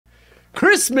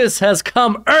Christmas has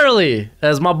come early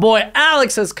as my boy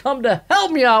Alex has come to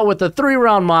help me out with the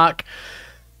 3-round mock.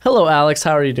 Hello, Alex.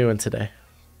 How are you doing today?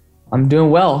 I'm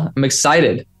doing well. I'm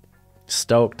excited.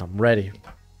 Stoked. I'm ready.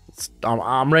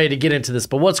 I'm ready to get into this.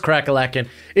 But what's crack-a-lackin'?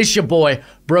 It's your boy,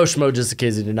 Broshmo, just in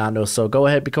case you did not know. So go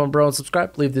ahead, become a bro and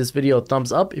subscribe. Leave this video a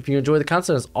thumbs up if you enjoy the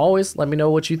content. As always, let me know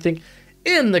what you think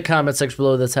in the comment section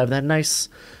below. Let's have that nice,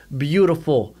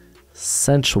 beautiful,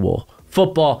 sensual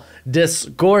football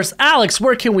discourse. Alex,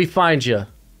 where can we find you?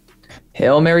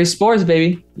 Hail Mary Sports,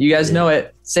 baby. You guys know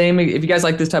it. Same. If you guys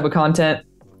like this type of content,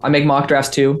 I make mock drafts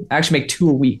too. I actually make 2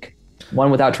 a week.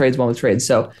 One without trades, one with trades.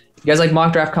 So if you guys like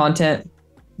mock draft content,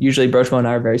 usually Broshmo and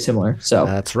I are very similar. So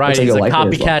that's right. He's a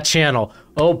copycat channel.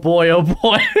 Oh boy, oh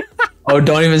boy. Oh,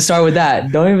 don't even start with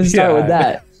that. Don't even start with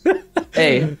that.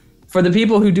 Hey, for the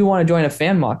people who do want to join a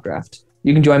fan mock draft,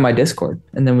 you can join my Discord,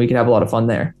 and then we can have a lot of fun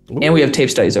there. Ooh. And we have tape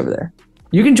studies over there.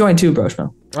 You can join too,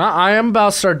 Broshmo. I am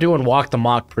about to start doing Walk the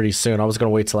Mock pretty soon. I was going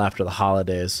to wait till after the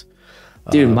holidays.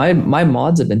 Dude, my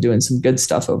mods have been doing some good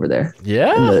stuff over there.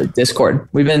 Yeah? In the Discord.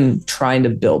 We've been trying to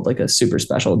build like a super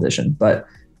special edition, but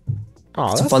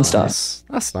some fun stuff.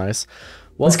 That's nice.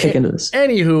 Well, let's kick into this.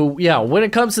 Anywho, yeah, when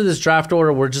it comes to this draft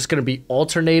order, we're just going to be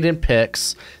alternating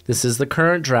picks. This is the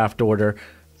current draft order.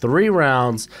 3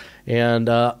 rounds, and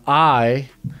I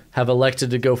have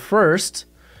elected to go first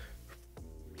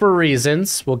for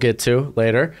reasons we'll get to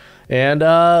later. And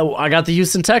I got the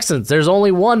Houston Texans. There's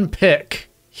only one pick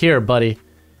here, buddy,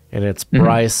 and it's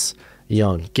Bryce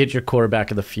Young. Get your quarterback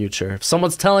of the future. If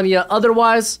someone's telling you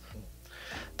otherwise,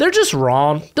 they're just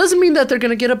wrong. Doesn't mean that they're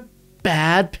going to get a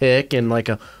bad pick in like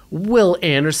a Will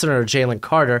Anderson or a Jalen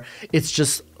Carter. It's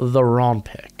just the wrong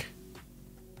pick.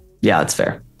 Yeah, that's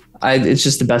fair. It's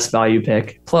just the best value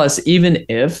pick. Plus, even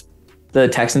if the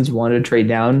Texans wanted to trade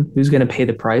down, who's going to pay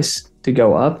the price to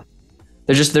go up?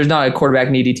 There's not a quarterback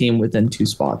needy team within 2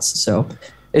 spots. So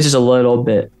it's just a little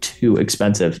bit too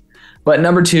expensive. But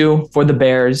number 2 for the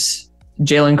Bears,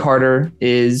 Jalen Carter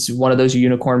is one of those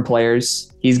unicorn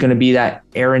players. He's going to be that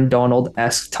Aaron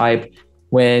Donald-esque type.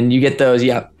 When you get those,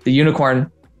 the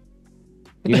unicorn.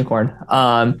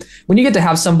 When you get to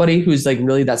have somebody who's like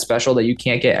really that special that you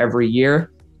can't get every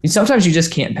year, sometimes you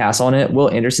just can't pass on it. Will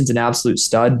Anderson's an absolute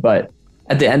stud, but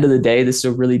at the end of the day, this is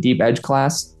a really deep edge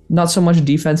class. Not so much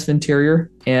defensive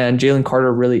interior, and Jalen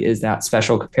Carter really is that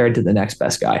special compared to the next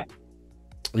best guy.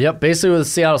 Yep, basically with the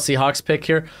Seattle Seahawks pick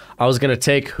here, I was going to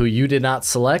take who you did not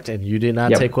select, and you did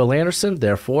not take Will Anderson.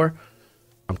 Therefore,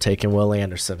 I'm taking Will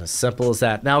Anderson. As simple as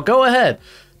that. Now, go ahead.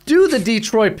 Do the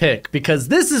Detroit pick, because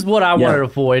this is what I want to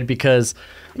avoid, because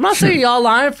I'm not saying y'all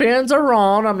Lion fans are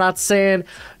wrong. I'm not saying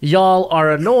y'all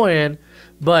are annoying,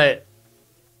 but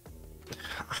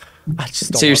I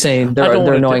just don't. So you're saying they're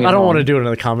annoying. I don't want to do it in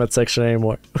the comment section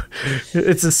anymore.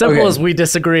 It's as simple as we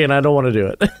disagree, and I don't want to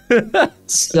do it.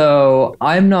 So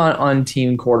I'm not on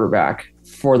team quarterback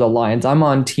for the Lions. I'm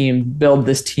on team build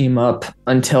this team up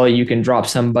until you can drop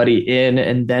somebody in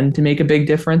and then to make a big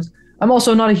difference. I'm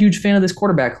also not a huge fan of this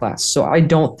quarterback class, so I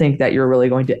don't think that you're really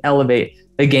going to elevate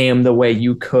the game the way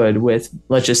you could with,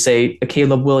 let's just say, a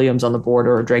Caleb Williams on the board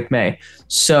or a Drake May.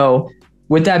 So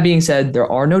with that being said,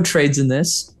 there are no trades in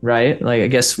this, right? Like, I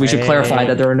guess we should clarify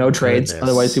that there are no trades.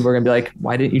 Otherwise, people are going to be like,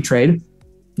 why didn't you trade?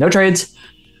 No trades.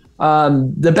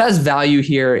 The best value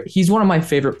here, he's one of my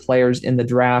favorite players in the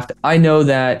draft. I know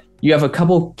that you have a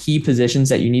couple key positions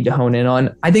that you need to hone in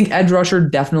on. I think edge rusher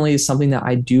definitely is something that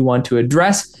I do want to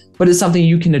address, but it's something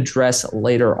you can address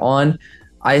later on.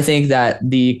 I think that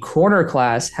the corner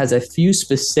class has a few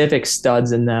specific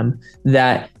studs in them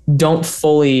that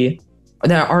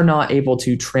are not able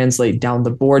to translate down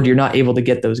the board. You're not able to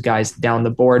get those guys down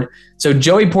the board. So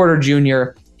Joey Porter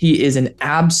Jr., he is an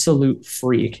absolute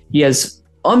freak. He has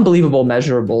unbelievable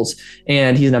measurables,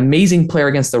 and he's an amazing player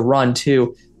against the run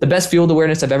too. The best field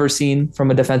awareness I've ever seen from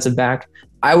a defensive back.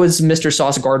 I was Mr.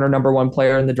 Sauce Gardner, #1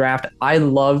 player in the draft. I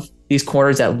love these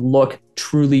corners that look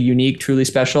truly unique, truly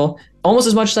special, almost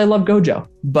as much as I love Gojo.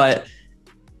 But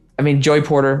I mean, Joey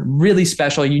Porter, really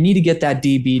special. You need to get that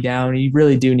DB down. You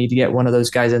really do need to get one of those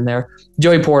guys in there.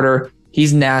 Joey Porter,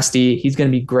 he's nasty. He's going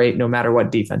to be great no matter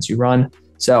what defense you run.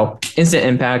 So instant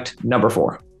impact,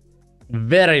 #4.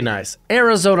 Very nice.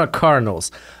 Arizona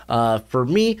Cardinals. For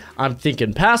me, I'm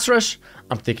thinking pass rush.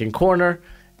 I'm thinking corner.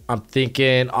 I'm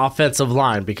thinking offensive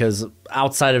line, because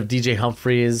outside of DJ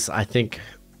Humphries, I think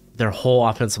their whole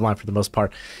offensive line for the most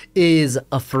part is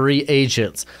a free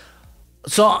agent.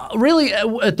 So really,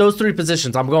 at those 3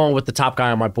 positions, I'm going with the top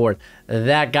guy on my board.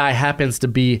 That guy happens to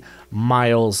be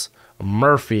Myles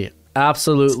Murphy.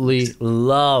 Absolutely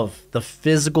love the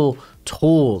physical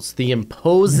tools, the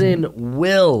imposing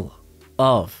will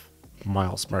of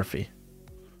Myles Murphy.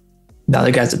 No,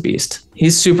 the guy's a beast.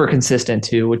 He's super consistent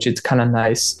too, which is kind of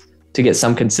nice to get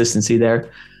some consistency there.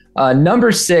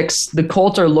 Number 6, the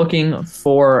Colts are looking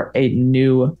for a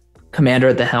new commander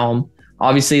at the helm.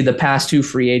 Obviously, the past 2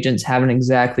 free agents haven't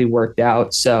exactly worked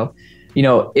out. So,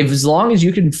 if as long as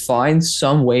you can find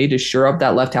some way to shore up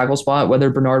that left tackle spot, whether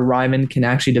Bernard Ryman can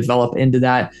actually develop into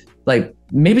that, like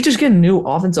maybe just get a new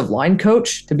offensive line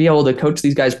coach to be able to coach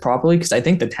these guys properly, because I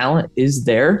think the talent is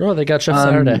there. Oh, they got Jeff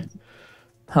Saturday.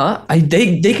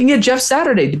 They can get Jeff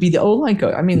Saturday to be the O-line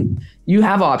coach. I mean, you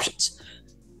have options.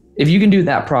 If you can do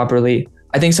that properly,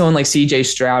 I think someone like CJ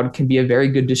Stroud can be a very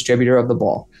good distributor of the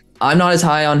ball. I'm not as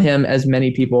high on him as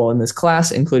many people in this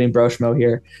class, including Broshmo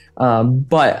here.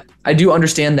 But I do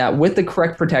understand that with the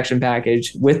correct protection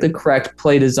package, with the correct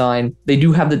play design, they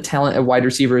do have the talent at wide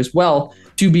receiver as well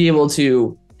to be able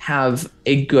to have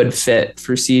a good fit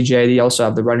for CJ. They also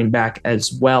have the running back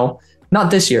as well.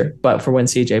 Not this year, but for when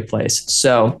CJ plays.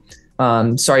 So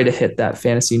sorry to hit that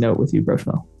fantasy note with you,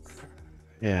 Broshmo.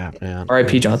 Yeah, man.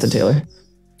 R.I.P. Jonathan Taylor.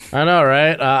 I know,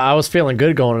 right? I was feeling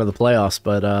good going into the playoffs,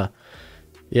 but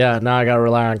yeah, now I got to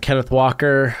rely on Kenneth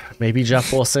Walker, maybe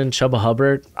Jeff Wilson, Chuba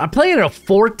Hubbard. I'm playing in a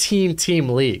 14-team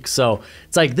league, so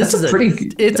it's like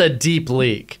it's a deep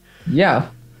league. Yeah,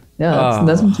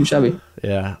 that's not too shabby.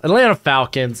 Yeah, Atlanta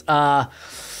Falcons.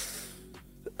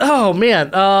 Oh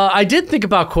man, I did think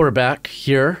about quarterback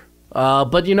here,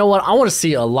 but you know what? I want to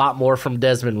see a lot more from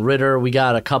Desmond Ridder. We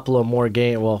got a couple of more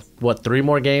games. Well, 3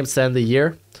 more games to end the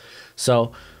year,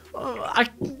 so.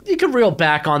 You could reel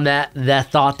back on that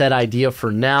thought, that idea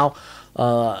for now.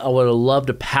 I would have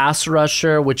loved a pass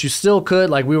rusher, which you still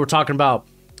could. Like we were talking about,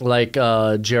 like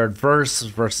Jared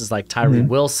versus like Tyree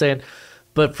Wilson.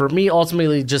 But for me,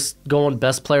 ultimately, just going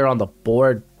best player on the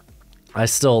board, I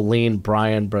still lean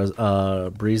Brian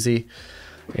Breezy.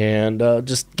 And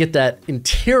just get that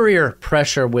interior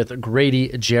pressure with Grady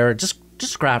Jarrett. Just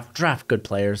draft good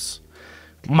players.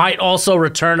 Might also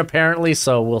return, apparently,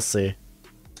 so we'll see.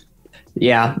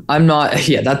 Yeah, I'm not.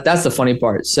 Yeah, that's the funny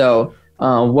part. So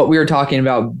what we were talking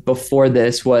about before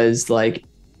this was like,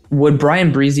 would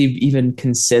Brian Breezy even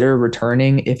consider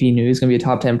returning if he knew he was going to be a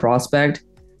top 10 prospect?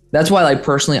 That's why, like,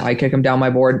 personally, I kick him down my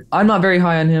board. I'm not very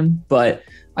high on him, but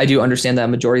I do understand that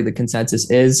majority of the consensus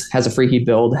has a freaky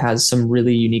build, has some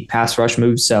really unique pass rush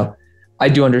moves. So I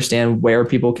do understand where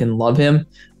people can love him.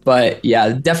 But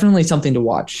yeah, definitely something to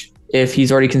watch if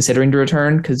he's already considering to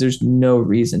return, because there's no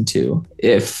reason to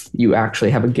if you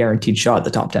actually have a guaranteed shot at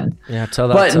the top 10. Yeah, tell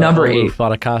that but to number Olu 8.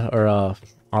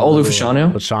 Olu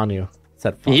Fashanu.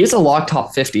 He is a lock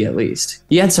top 50 at least.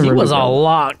 He had some. He was a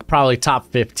lock, probably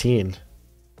top 15.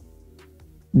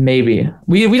 Maybe.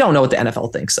 We don't know what the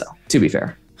NFL thinks, though, to be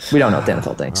fair. We don't know what the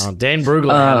NFL thinks. Dane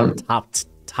Brugler had him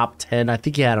top 10. I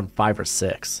think he had him 5 or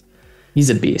 6. He's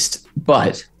a beast.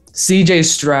 But CJ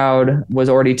Stroud was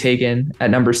already taken at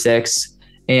number 6,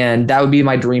 and that would be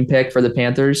my dream pick for the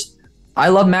Panthers. I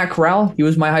love Matt Corral. He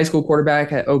was my high school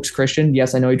quarterback at Oaks Christian.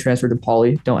 Yes, I know he transferred to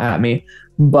Poly. Don't at me.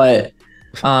 But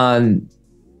I'm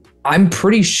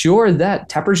pretty sure that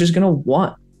Tepper's just going to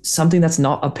want something that's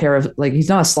not a pair of, like, he's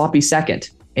not a sloppy second.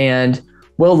 And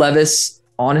Will Levis,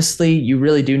 honestly, you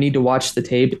really do need to watch the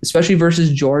tape, especially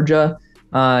versus Georgia.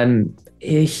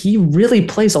 He really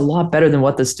plays a lot better than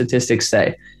what the statistics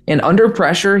say. And under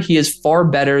pressure, he is far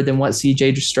better than what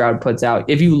CJ Stroud puts out.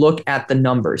 If you look at the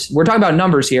numbers, we're talking about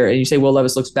numbers here, and you say Will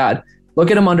Levis looks bad. Look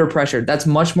at him under pressure. That's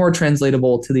much more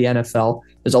translatable to the NFL.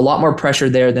 There's a lot more pressure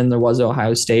there than there was at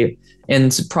Ohio State, and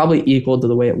it's probably equal to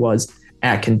the way it was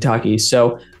at Kentucky.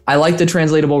 So I like the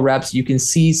translatable reps. You can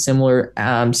see similar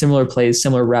plays,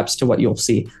 similar reps to what you'll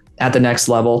see at the next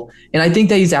level. And I think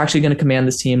that he's actually going to command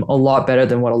this team a lot better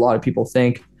than what a lot of people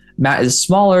think. Matt is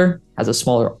smaller, has a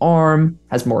smaller arm,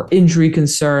 has more injury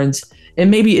concerns, and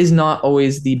maybe is not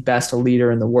always the best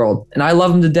leader in the world. And I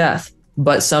love him to death,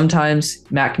 but sometimes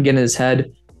Matt can get in his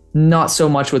head. Not so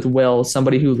much with Will,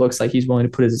 somebody who looks like he's willing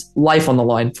to put his life on the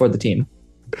line for the team.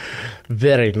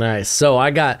 Very nice. So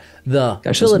I got the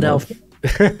Philadelphia.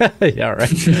 Yeah,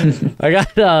 right. I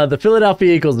got the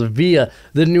Philadelphia Eagles via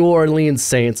the New Orleans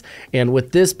Saints, and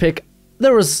with this pick,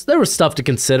 there was stuff to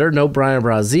consider. No Brian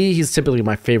Brazee. He's typically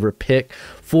my favorite pick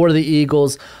for the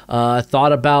Eagles. I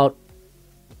thought about.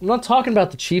 I'm not talking about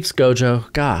the Chiefs,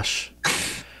 Gojo. Gosh.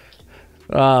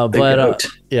 The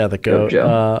GOAT.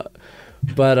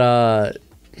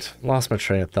 Lost my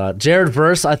train of thought. Jared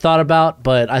Verse, I thought about,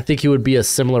 but I think he would be a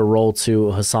similar role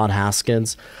to Hassan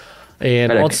Haskins.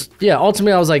 And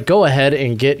ultimately, I was like, go ahead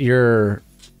and get your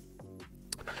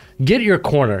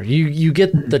corner. You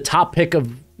get the top pick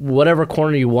of whatever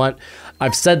corner you want.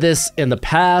 I've said this in the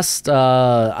past.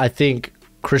 I think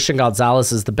Christian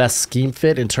Gonzalez is the best scheme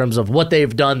fit in terms of what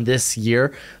they've done this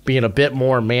year, being a bit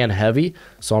more man heavy.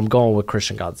 So I'm going with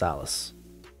Christian Gonzalez.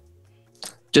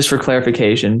 Just for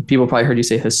clarification, people probably heard you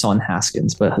say Hassan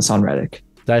Haskins, but Hassan Reddick.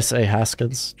 Did I say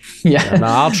Haskins? Yeah. No,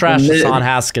 I'll trash Hassan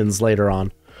Haskins later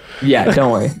on. Yeah,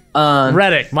 don't worry.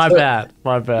 Reddick, my bad.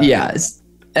 Yeah.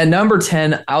 At number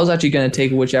 10, I was actually going to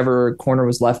take whichever corner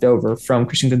was left over from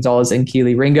Christian Gonzalez and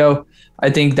Keely Ringo. I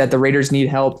think that the Raiders need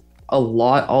help a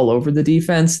lot all over the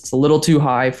defense. It's a little too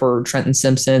high for Trenton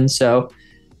Simpson.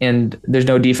 And there's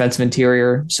no defensive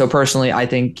interior. So personally, I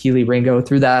think Keely Ringo,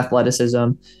 through that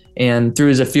athleticism and through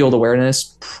his field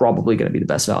awareness, probably going to be the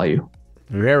best value.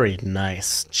 Very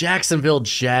nice. Jacksonville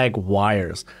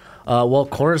Jaguars.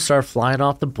 Corners start flying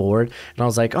off the board, and I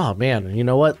was like, oh man, you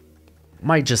know what?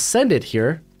 Might just send it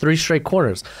here. 3 straight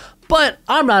corners. But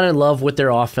I'm not in love with their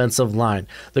offensive line.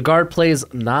 The guard play's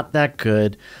not that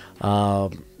good.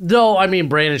 Though, I mean,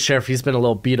 Brandon Sheriff, he's been a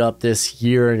little beat up this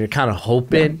year, and you're kind of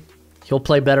hoping he'll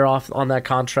play better off on that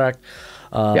contract.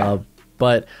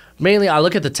 But mainly, I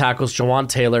look at the tackles. Jawan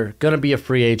Taylor, going to be a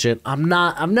free agent.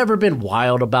 I've never been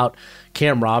wild about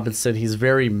Cam Robinson. He's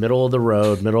very middle of the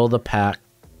road, middle of the pack.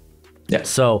 Yeah.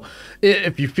 So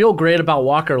if you feel great about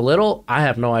Walker Little, I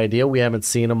have no idea. We haven't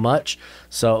seen him much.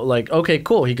 So, okay,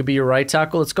 cool. He could be your right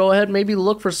tackle. Let's go ahead and maybe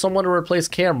look for someone to replace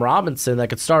Cam Robinson that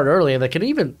could start early and that could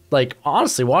even,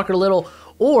 honestly, Walker Little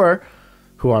or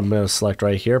who I'm going to select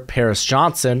right here, Paris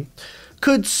Johnson,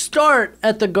 could start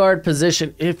at the guard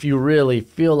position if you really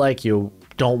feel like you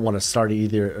don't want to start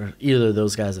either of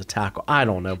those guys at tackle. I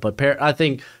don't know, but I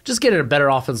think just getting a better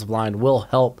offensive line will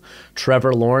help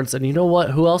Trevor Lawrence. And you know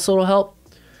what? Who else will help?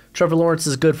 Trevor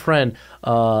Lawrence's good friend,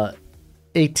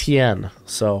 ATN.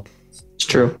 So it's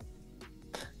true.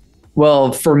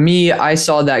 Well, for me, I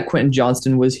saw that Quentin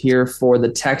Johnston was here for the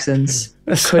Texans.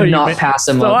 Could not pass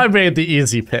him up. So I made the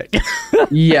easy pick.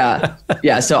 Yeah.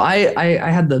 So I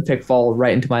had the pick fall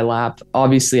right into my lap.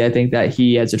 Obviously, I think that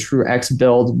he has a true X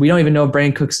build. We don't even know if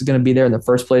Brandon Cooks is going to be there in the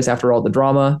first place after all the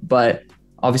drama, but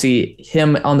obviously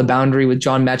him on the boundary with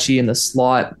John Mechie in the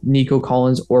slot, Nico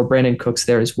Collins or Brandon Cooks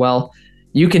there as well.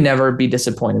 You can never be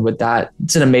disappointed with that.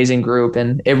 It's an amazing group,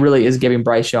 and it really is giving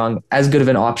Bryce Young as good of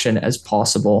an option as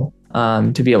possible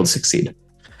to be able to succeed.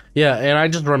 Yeah, and I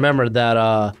just remembered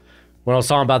that when I was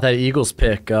talking about that Eagles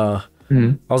pick, I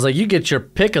was like, you get your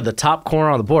pick of the top corner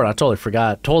on the board. I totally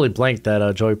forgot. Totally blanked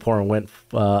that Joey Porter went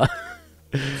went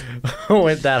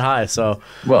that high. So,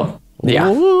 well, yeah.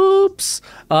 Whoops.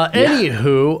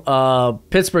 Anywho,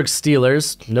 Pittsburgh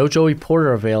Steelers, no Joey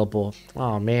Porter available.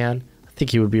 Oh, man. I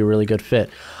think he would be a really good fit.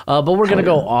 But we're going to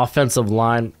go offensive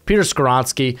line. Peter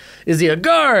Skoronski, is he a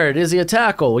guard? Is he a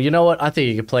tackle? Well, you know what? I think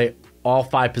he could play all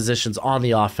 5 positions on the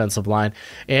offensive line,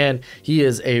 and he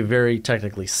is a very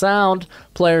technically sound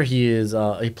player. He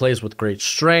plays with great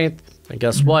strength, and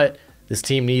guess what? This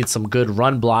team needs some good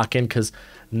run blocking because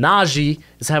Najee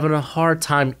is having a hard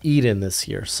time eating this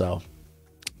year. So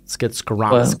let's get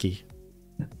Skoronski.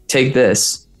 Well, take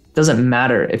this. Doesn't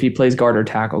matter if he plays guard or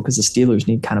tackle because the Steelers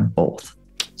need kind of both.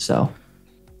 So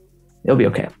it'll be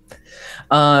okay.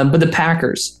 But the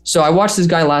Packers. So I watched this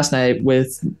guy last night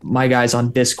with my guys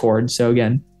on Discord. So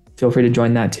again, feel free to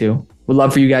join that too. Would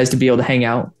love for you guys to be able to hang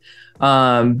out.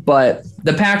 But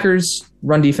the Packers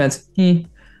run defense,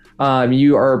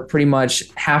 you are pretty much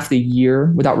half the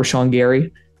year without Rashawn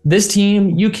Gary. This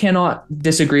team, you cannot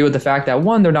disagree with the fact that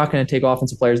one, they're not going to take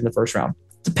offensive players in the first round.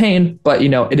 It's a pain, but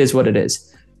it is what it is.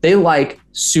 They like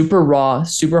super raw,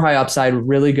 super high upside,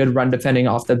 really good run defending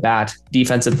off the bat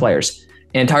defensive players.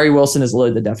 And Tyree Wilson is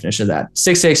literally the definition of that.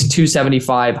 6'6",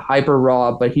 275, hyper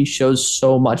raw, but he shows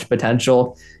so much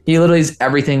potential. He literally is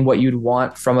everything what you'd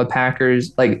want from a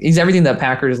Packers. He's everything that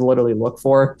Packers literally look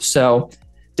for. So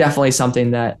definitely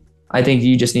something that I think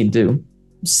you just need to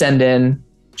send in,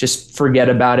 just forget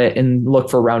about it, and look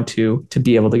for round 2 to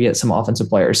be able to get some offensive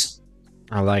players.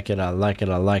 I like it.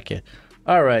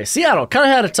 All right, Seattle kind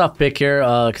of had a tough pick here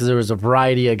because there was a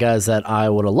variety of guys that I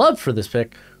would have loved for this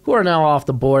pick who are now off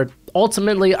the board.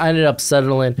 Ultimately, I ended up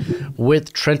settling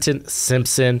with Trenton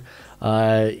Simpson.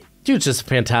 Dude's just a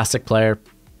fantastic player.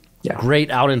 Yeah. Great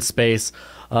out in space.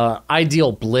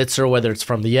 Ideal blitzer, whether it's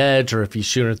from the edge or if he's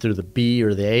shooting through the B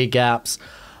or the A gaps.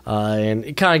 And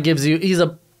it kind of gives you,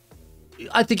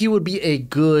 I think he would be a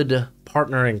good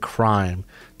partner in crime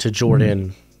to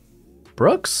Jordan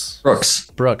Brooks,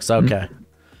 okay.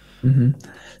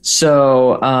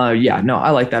 So,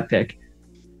 I like that pick.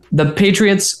 The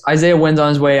Patriots, Isaiah Wynn's on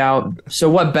his way out. So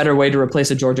what better way to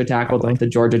replace a Georgia tackle than the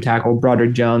Georgia tackle,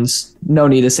 Broderick Jones? No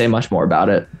need to say much more about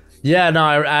it. Yeah, no,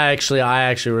 I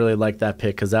actually really like that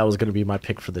pick because that was going to be my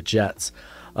pick for the Jets.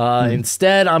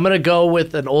 Instead, I'm going to go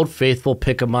with an old faithful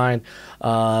pick of mine.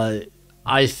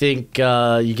 I think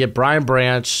you get Brian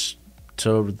Branch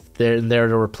there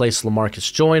to replace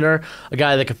LaMarcus Joyner, a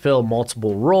guy that can fill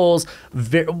multiple roles.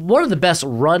 One of the best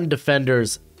run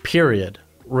defenders, period,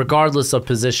 regardless of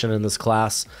position in this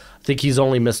class. I think he's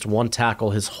only missed one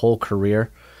tackle his whole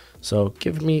career. So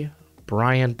give me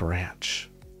Brian Branch.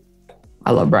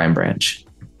 I love Brian Branch.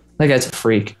 That guy's a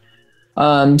freak.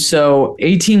 So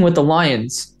 18 with the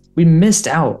Lions. We missed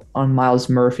out on Miles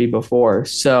Murphy before.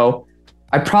 So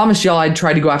I promised y'all I'd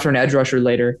try to go after an edge rusher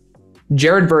later.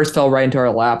 Jared Verse fell right into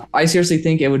our lap. I seriously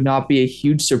think it would not be a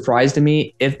huge surprise to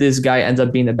me if this guy ends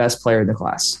up being the best player in the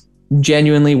class.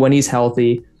 Genuinely, when he's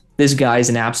healthy, this guy's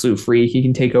an absolute freak. He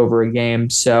can take over a game.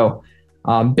 So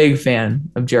big fan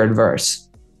of Jared Verse.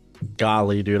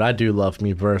 Golly, dude, I do love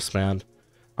me Verse, man.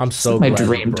 I'm so my glad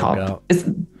dream top.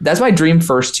 That's my dream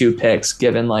first 2 picks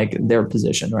given like their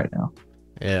position right now.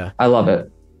 Yeah. I love it.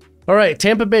 All right,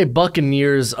 Tampa Bay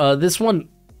Buccaneers. This one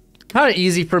kind of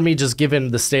easy for me just given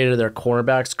the state of their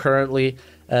cornerbacks currently,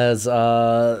 as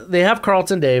they have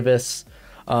Carlton Davis,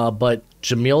 but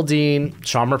Jamil Dean,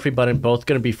 Sean Murphy-Bunting, both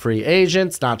going to be free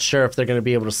agents. Not sure if they're going to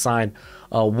be able to sign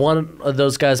one of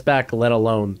those guys back, let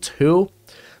alone 2.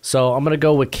 So I'm going to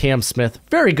go with Cam Smith.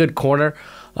 Very good corner.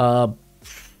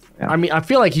 I mean, I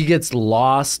feel like he gets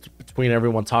lost between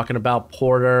everyone talking about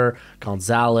Porter,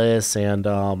 Gonzalez,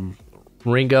 and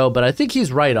Ringo, but I think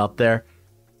he's right up there.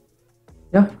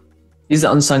 Yeah, he's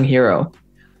the unsung hero.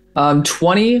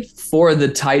 20 for the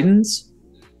Titans.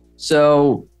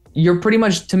 So you're pretty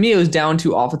much, to me, it was down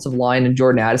to offensive line and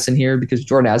Jordan Addison here because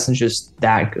Jordan Addison's just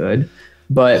that good.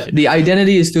 But the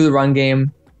identity is through the run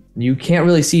game. You can't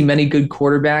really see many good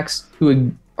quarterbacks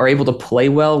who are able to play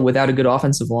well without a good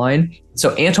offensive line.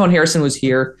 So Anton Harrison was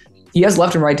here. He has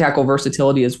left and right tackle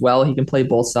versatility as well. He can play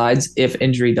both sides if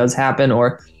injury does happen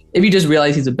or if you just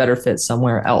realize he's a better fit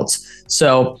somewhere else.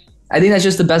 So I think that's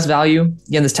just the best value.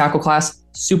 Again, this tackle class,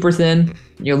 super thin.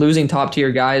 You're losing top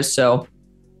tier guys. So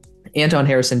Anton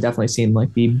Harrison definitely seemed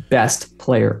like the best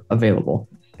player available.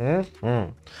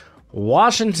 Mm-hmm.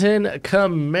 Washington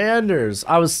Commanders.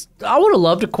 I would have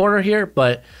loved a corner here,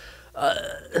 but I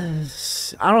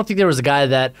don't think there was a guy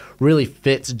that really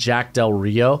fits Jack Del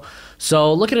Rio.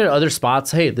 So looking at other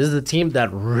spots, hey, this is a team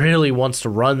that really wants to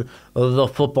run the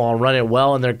football and run it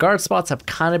well, and their guard spots have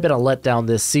kind of been a letdown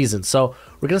this season. So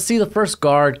we're going to see the first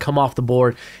guard come off the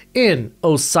board in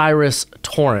Osiris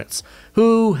Torrance,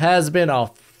 who has been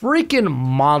a freaking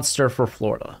monster for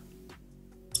Florida.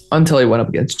 Until he went up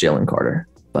against Jalen Carter.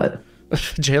 But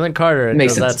Jalen Carter,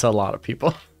 makes sense. That's a lot of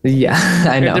people. Yeah,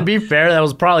 I know. And to be fair, that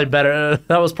was probably better.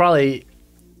 That was probably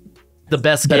the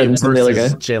best game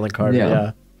versus Jalen Carter.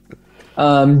 Yeah.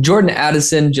 Jordan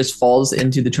Addison just falls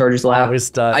into the Chargers' lap. Always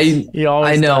does. He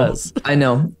always does. I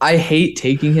know. I hate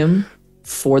taking him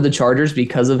for the Chargers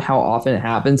because of how often it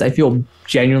happens. I feel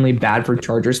genuinely bad for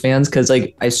Chargers fans because,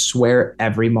 like, I swear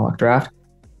every mock draft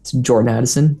it's Jordan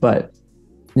Addison, but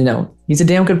he's a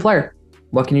damn good player.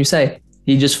 What can you say?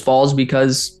 He just falls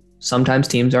because sometimes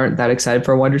teams aren't that excited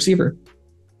for a wide receiver.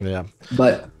 Yeah.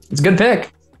 But it's a good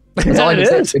pick. That's all I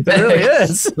can say. It really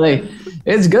is. Like,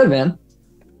 it's good, man.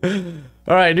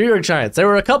 All right, New York Giants. There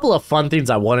were a couple of fun things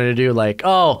I wanted to do, like,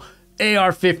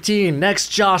 AR-15, next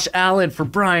Josh Allen for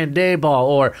Brian Daboll,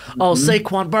 or,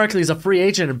 Saquon Barkley's a free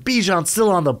agent and Bijan's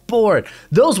still on the board.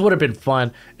 Those would have been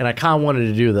fun, and I kind of wanted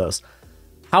to do those.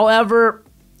 However,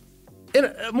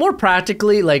 more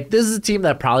practically, like, this is a team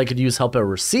that probably could use help at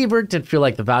receiver. Didn't feel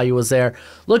like the value was there.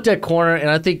 Looked at corner, and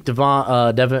I think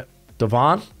Devon, there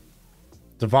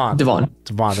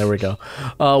we go.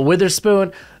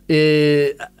 Witherspoon,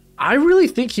 I really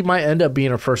think he might end up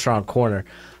being a first-round corner.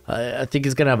 I think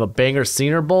he's going to have a banger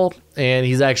Senior Bowl, and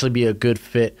he's actually be a good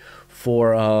fit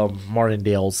for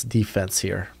Martindale's defense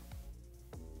here.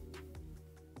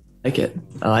 I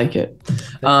like it.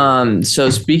 So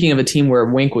speaking of a team where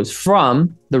Wink was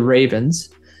from, the Ravens,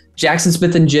 Jackson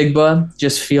Smith and Jigba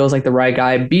just feels like the right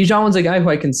guy. Bijan was a guy who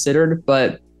I considered,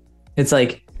 but it's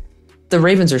like the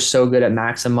Ravens are so good at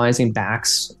maximizing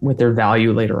backs with their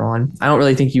value later on. I don't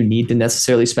really think you need to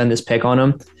necessarily spend this pick on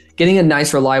them. Getting a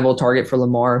nice, reliable target for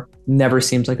Lamar never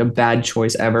seems like a bad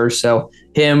choice ever. So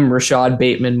him, Rashad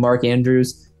Bateman, Mark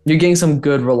Andrews, you're getting some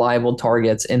good, reliable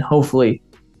targets, and hopefully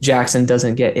Jackson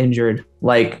doesn't get injured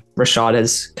like Rashad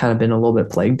has kind of been a little bit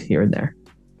plagued here and there.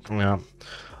 Yeah.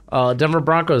 Denver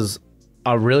Broncos,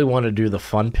 I really want to do the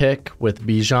fun pick with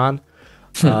Bijan.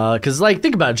 Because,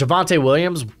 think about it. Javonte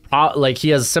Williams, he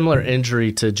has a similar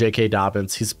injury to J.K.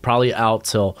 Dobbins. He's probably out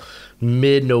till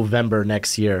mid-November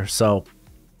next year. So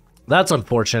that's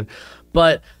unfortunate.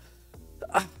 But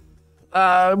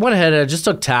went ahead and just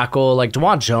took tackle. Like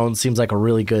DeJuan Jones seems like a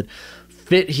really good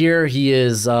fit here. He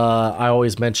is, I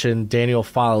always mention Daniel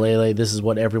Falalele. This is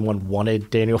what everyone wanted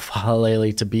Daniel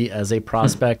Falalele to be as a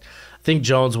prospect. I think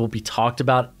Jones will be talked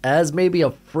about as maybe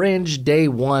a fringe day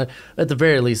one. At the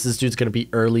very least, this dude's going to be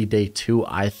early day two,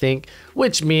 I think,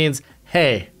 which means,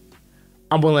 hey,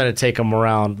 I'm willing to take him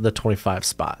around the 25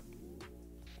 spot.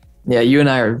 Yeah, you and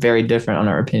I are very different on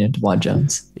our opinion to DeJuan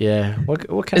Jones. Yeah.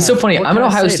 It's so funny. I'm an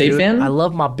Ohio State fan. I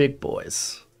love my big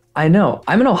boys. I know.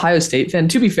 I'm an Ohio State fan.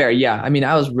 To be fair, yeah. I mean,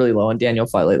 I was really low on Daniel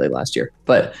Falalele last year.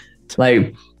 But,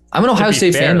 like, I'm an Ohio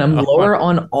State fan. I'm lower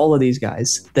on all of these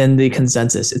guys than the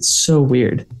consensus. It's so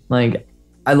weird. Like,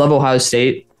 I love Ohio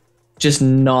State, just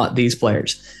not these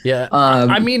players. Yeah.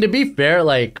 I mean, to be fair,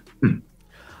 like,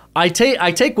 I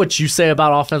take what you say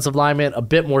about offensive linemen a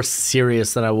bit more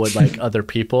serious than I would like other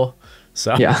people.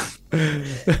 So yeah,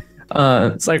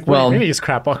 it's like, well, maybe it's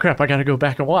crap. Oh crap! I gotta go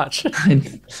back and watch.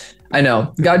 I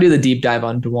know, gotta do the deep dive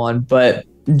on DeJuan, but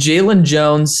Jalen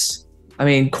Jones. I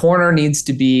mean, corner needs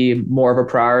to be more of a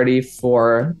priority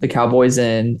for the Cowboys,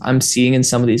 and I'm seeing in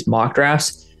some of these mock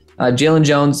drafts, Jalen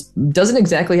Jones doesn't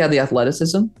exactly have the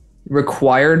athleticism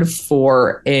required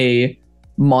for a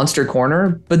monster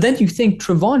corner, but then you think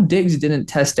Trevon Diggs didn't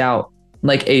test out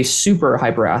like a super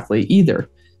hyper athlete either.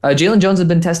 Jalen Jones has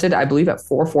been tested, I believe, at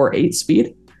 4.48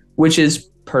 speed, which is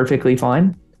perfectly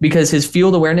fine because his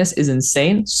field awareness is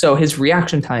insane. So his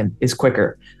reaction time is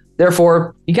quicker.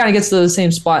 Therefore, he kind of gets to the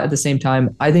same spot at the same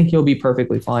time. I think he'll be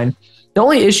perfectly fine. The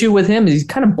only issue with him is he's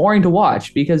kind of boring to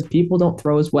watch because people don't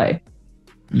throw his way,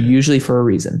 usually for a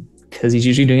reason, because he's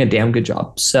usually doing a damn good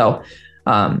job. So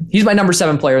he's my number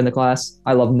 7 player in the class.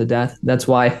 I love him to death. That's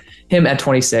why him at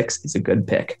 26 is a good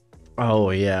pick. Oh,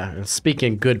 yeah. And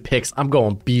speaking good picks, I'm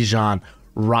going Bijan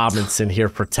Robinson here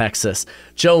for Texas.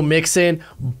 Joe Mixon,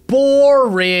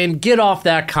 boring. Get off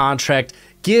that contract.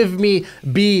 Give me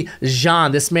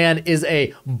Bijan. This man is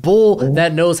a bull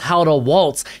that knows how to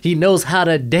waltz. He knows how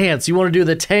to dance. You want to do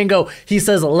the tango? He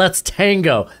says, let's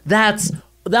tango. That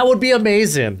would be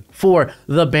amazing for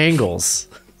the Bengals.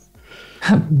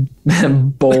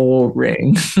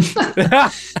 Boring.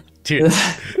 Dude.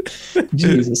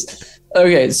 Jesus.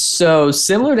 Okay, so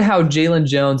similar to how Jalen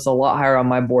Jones is a lot higher on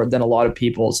my board than a lot of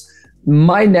people's,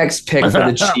 my next pick for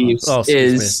the Chiefs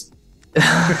is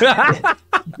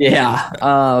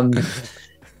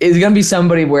is going to be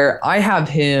somebody where I have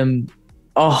him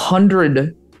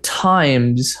 100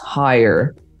 times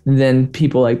higher than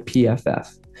people like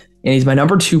PFF. And he's my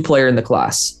number 2 player in the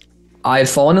class. I've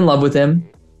fallen in love with him.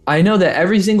 I know that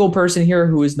every single person here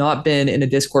who has not been in a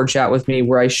Discord chat with me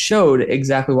where I showed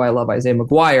exactly why I love Isaiah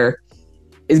McGuire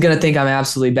is going to think I'm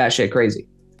absolutely batshit crazy.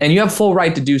 And you have full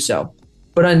right to do so.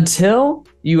 But until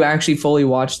you actually fully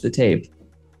watch the tape,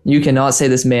 you cannot say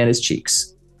this man is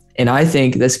cheeks. And I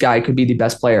think this guy could be the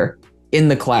best player in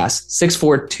the class.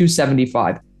 6'4",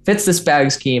 275. Fits the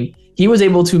Spag scheme. He was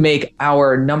able to make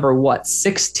our number,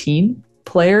 16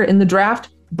 player in the draft,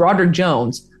 Broderick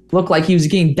Jones, look like he was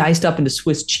getting diced up into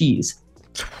Swiss cheese.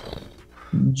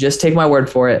 Just take my word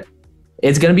for it.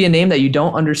 It's going to be a name that you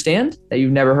don't understand, that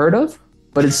you've never heard of,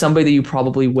 but it's somebody that you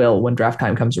probably will when draft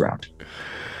time comes around.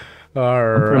 All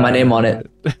right. I'm putting my name on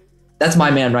it. That's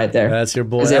my man right there. That's your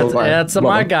boy. That's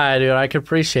my guy, dude. I can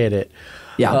appreciate it.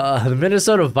 Yeah. The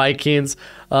Minnesota Vikings,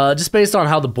 just based on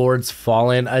how the board's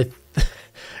fallen,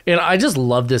 I just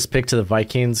love this pick to the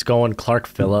Vikings going Clark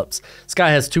Phillips. This guy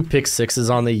has 2 pick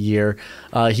sixes on the year.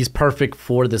 He's perfect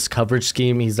for this coverage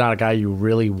scheme. He's not a guy you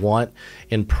really want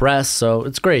in press, so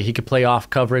it's great. He could play off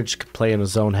coverage, could play in a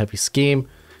zone heavy scheme.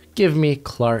 Give me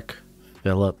Clark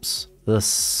Phillips the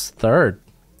 3rd.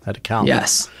 Had to count.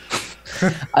 Yes.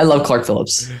 I love Clark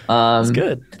Phillips. It's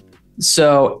good.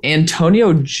 So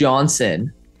Antonio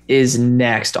Johnson is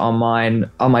next on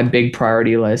my big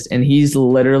priority list, and he's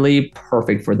literally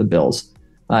perfect for the Bills.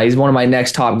 He's one of my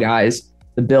next top guys.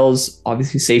 The Bills,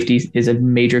 obviously, safety is a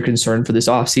major concern for this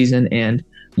offseason, and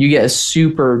you get a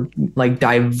super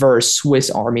diverse Swiss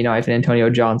Army knife in Antonio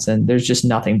Johnson. There's just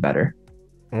nothing better.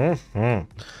 Mm-hmm.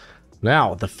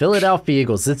 Now, the Philadelphia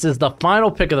Eagles. This is the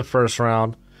final pick of the first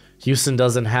round. Houston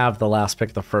doesn't have the last pick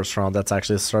of the first round. That's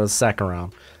actually the start of the second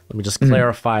round. Let me just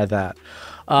clarify that.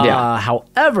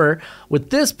 However,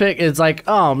 with this pick, it's like,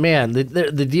 oh man,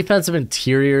 the defensive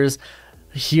interiors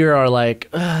here are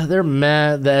they're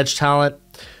meh. The edge talent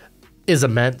is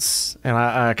immense, and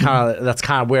that's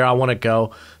kind of where I want to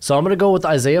go. So I'm going to go with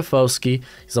Isaiah Foskey.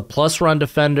 He's a plus run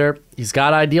defender. He's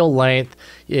got ideal length,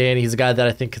 and he's a guy that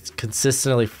I think can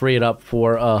consistently free it up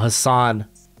for Hassan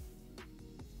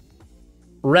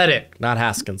Reddick, not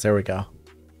Haskins. There we go.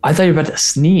 I thought you were about to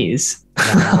sneeze.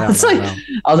 I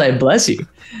was like, bless you.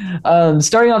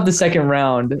 Starting off the second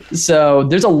round, so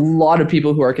there's a lot of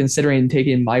people who are considering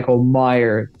taking Michael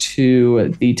Mayer to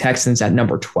the Texans at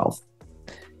number 12.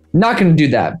 Not going to do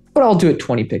that, but I'll do it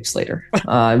 20 picks later.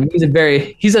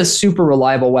 He's a super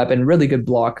reliable weapon, really good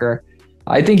blocker.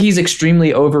 I think he's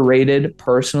extremely overrated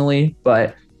personally,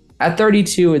 but at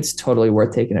 32, it's totally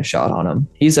worth taking a shot on him.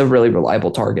 He's a really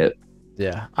reliable target.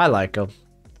 Yeah, I like him.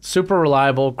 Super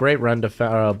reliable, great run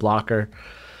blocker.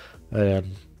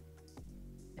 And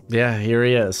yeah, here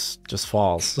he is. Just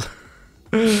falls.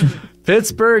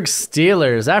 Pittsburgh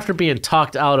Steelers, after being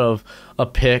talked out of a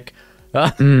pick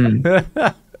by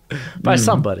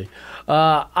somebody.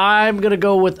 I'm going to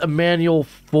go with Emmanuel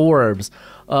Forbes.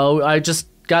 I just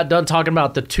got done talking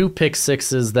about the 2 pick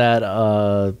sixes that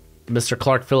Mr.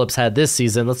 Clark Phillips had this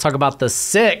season. Let's talk about the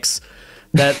 6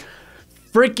 that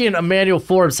freaking Emmanuel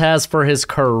Forbes has for his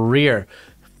career.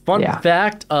 Fun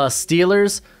fact,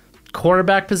 Steelers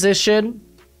cornerback position,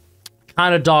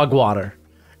 kind of dog water.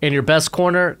 And your best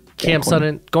corner, Cam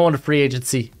Sutton, going to free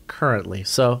agency currently.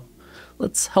 So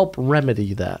let's help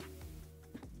remedy that.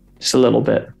 Just a little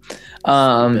bit.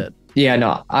 Yeah,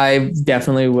 no, I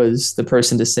definitely was the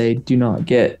person to say, do not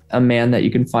get a man that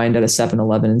you can find at a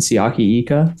 7-Eleven in Siaki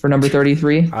Ika for number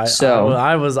 33.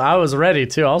 I was ready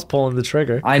too. I was pulling the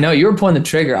trigger. I know you were pulling the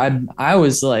trigger. I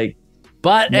was like,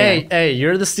 but man. hey,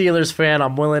 you're the Steelers fan.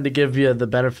 I'm willing to give you the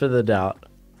benefit of the doubt.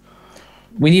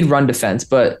 We need run defense,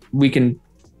 but we can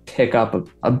pick up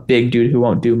a big dude who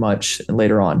won't do much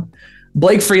later on.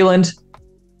 Blake Freeland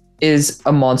is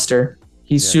a monster.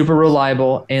 He's super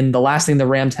reliable, and the last thing the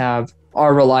Rams have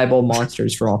are reliable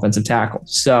monsters for offensive tackle.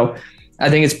 So I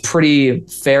think it's pretty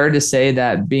fair to say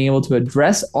that being able to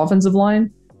address offensive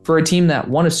line for a team that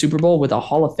won a Super Bowl with a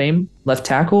Hall of Fame left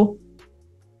tackle,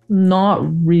 not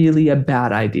really a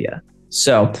bad idea.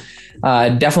 So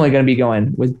definitely going to be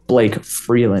going with Blake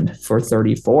Freeland for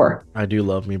 34. I do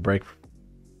love me Blake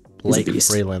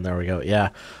Freeland. There we go. Yeah.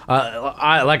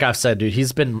 Like I've said, dude,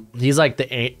 he's like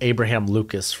the Abraham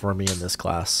Lucas for me in this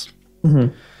class.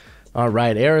 Mm-hmm. All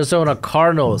right. Arizona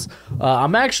Cardinals.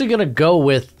 I'm actually going to go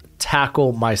with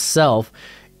tackle myself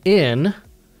in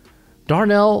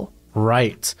Darnell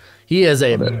Wright. He is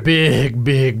a big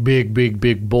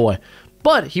boy,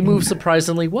 but he moves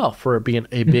surprisingly well for being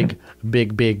a big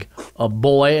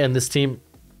boy. And this team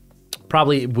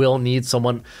probably will need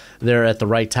someone there at the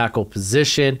right tackle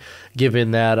position,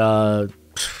 given that,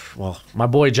 my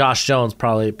boy Josh Jones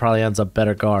probably ends up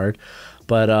better guard,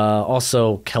 but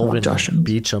also Kelvin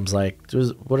Beacham's like,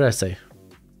 what did I say?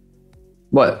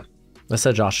 What? I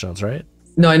said Josh Jones, right?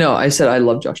 No, I know. I said I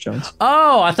love Josh Jones.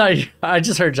 Oh, I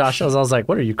just heard Josh Jones. I was like,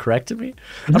 what, are you correcting me?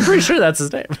 I'm pretty sure that's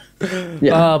his name.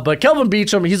 Yeah. But Kelvin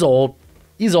Beacham, he's old.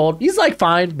 He's like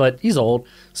fine, but he's old.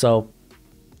 So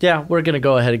yeah, we're going to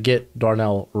go ahead and get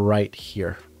Darnell right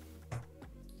here.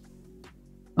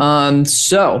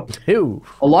 So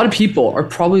a lot of people are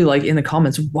probably like in the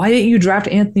comments, why didn't you draft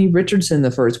Anthony Richardson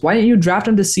the first? Why didn't you draft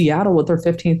him to Seattle with their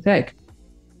 15th pick?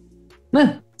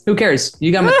 Who cares?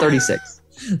 You got him at 36.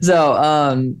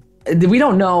 So we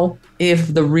don't know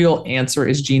if the real answer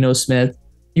is Geno Smith.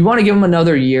 You want to give him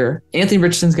another year. Anthony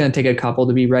Richardson's going to take a couple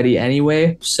to be ready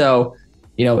anyway. So,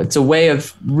 it's a way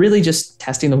of really just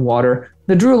testing the water.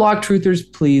 The Drew Lock truthers,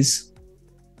 please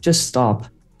just stop.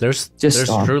 There's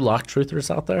Drew Lock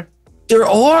truthers out there? There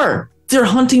are. They're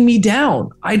hunting me down.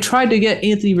 I tried to get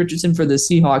Anthony Richardson for the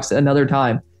Seahawks another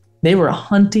time. They were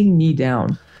hunting me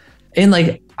down. And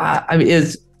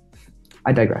I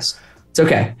digress. It's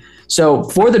okay. So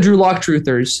for the Drew Lock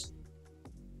truthers,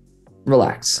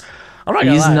 relax.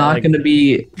 He's not going to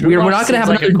be. We're not going to have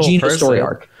another Geno story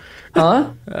arc.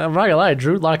 Huh? I'm not gonna lie.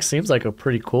 Drew Lock seems like a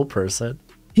pretty cool person.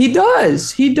 He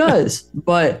does.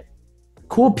 But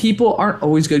cool people aren't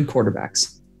always good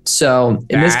quarterbacks. So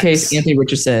in this case, Anthony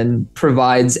Richardson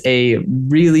provides a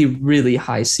really, really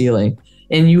high ceiling.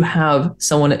 And you have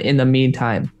someone in the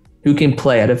meantime who can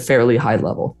play at a fairly high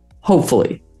level,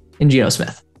 hopefully, in Geno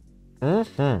Smith.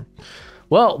 Mm-hmm.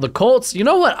 Well, the Colts, you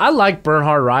know what? I like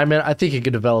Bernhard Raimann. I think he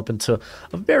could develop into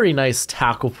a very nice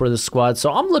tackle for the squad.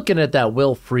 So I'm looking at that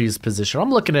Will Freeze position.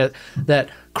 I'm looking at that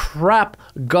crap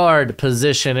guard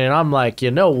position, and I'm like,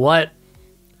 you know what?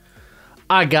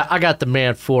 I got the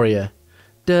man for you.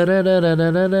 I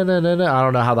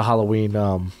don't know how the Halloween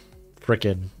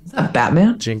freaking is that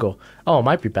Batman jingle. Oh, it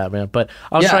might be Batman, but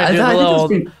I was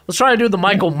trying to do the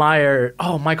Michael Myers.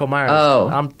 Oh, Michael Myers. Oh,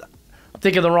 I'm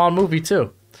thinking the wrong movie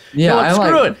too. Yeah,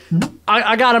 screw it.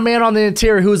 I got a man on the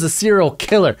interior who's a serial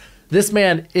killer. This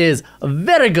man is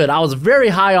very good. I was very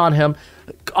high on him.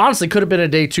 Honestly, could have been a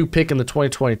day 2 pick in the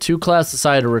 2022 class.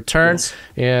 Decided to return,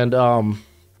 and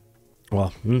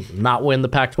well, not win the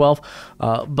Pac-12,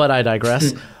 but I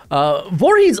digress.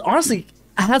 Voorhees honestly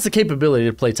has the capability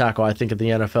to play tackle, I think, in the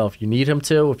NFL if you need him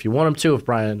to, if you want him to, if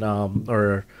Brian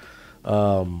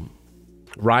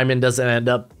Ryman doesn't end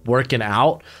up working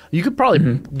out. You could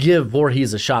probably give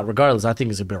Voorhees a shot regardless. I think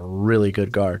he's been a really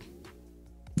good guard.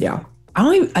 Yeah.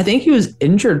 I think he was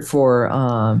injured for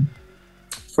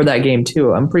that game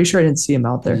too. I'm pretty sure I didn't see him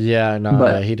out there. Yeah, no,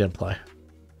 but he didn't play.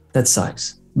 That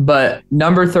sucks. But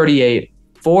number 38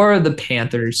 for the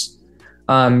Panthers,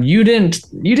 you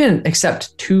didn't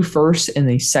accept 2 firsts in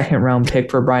the second round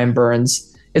pick for Brian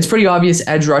Burns. It's pretty obvious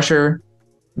edge rusher,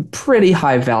 pretty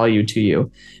high value to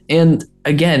you. And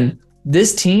again,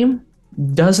 this team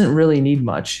doesn't really need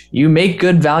much. You make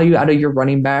good value out of your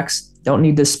running backs. Don't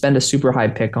need to spend a super high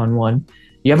pick on one.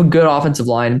 You have a good offensive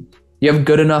line. You have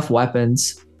good enough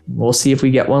weapons. We'll see if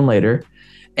we get one later.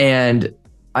 And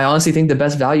I honestly think the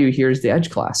best value here is the edge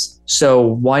class. So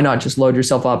why not just load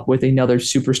yourself up with another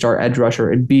superstar edge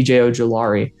rusher in BJ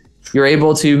Ojulari? You're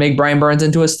able to make Brian Burns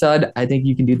into a stud. I think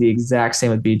you can do the exact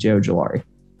same with BJ Ojulari.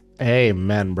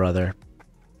 Amen, brother.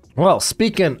 Well,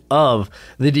 speaking of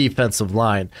the defensive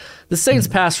line, the Saints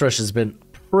pass rush has been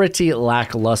pretty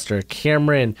lackluster.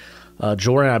 Cameron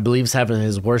Jordan, I believe, is having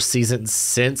his worst season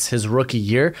since his rookie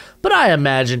year, but I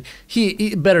imagine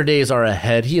he better days are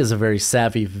ahead. He is a very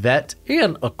savvy vet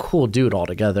and a cool dude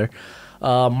altogether.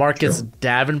 Marcus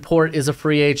Davenport is a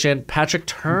free agent. Patrick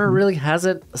Turner really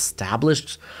hasn't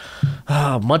established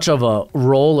much of a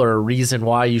role or a reason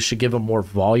why you should give him more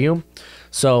volume.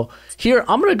 So here,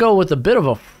 I'm going to go with a bit of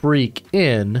a freak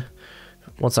in,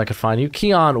 once I can find you,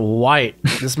 Keon White.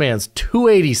 This man's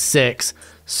 286,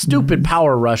 stupid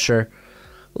power rusher.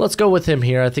 Let's go with him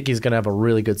here. I think he's going to have a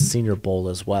really good Senior Bowl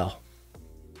as well.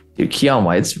 Dude, Keon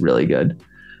White's really good.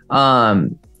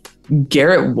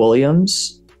 Garrett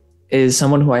Williams is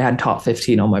someone who I had top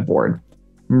 15 on my board.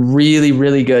 Really,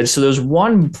 really good. So there's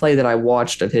one play that I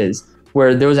watched of his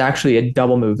where there was actually a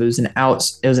double move. It was an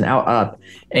out up,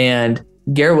 and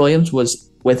Garrett Williams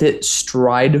was with it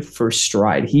stride for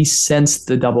stride. He sensed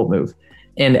the double move.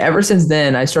 And ever since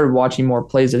then, I started watching more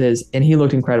plays of his, and he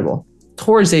looked incredible.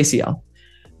 Tore his ACL.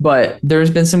 But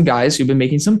there's been some guys who've been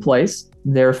making some plays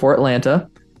there for Atlanta.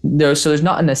 So there's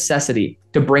not a necessity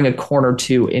to bring a corner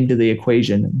 2 into the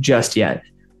equation just yet.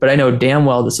 But I know damn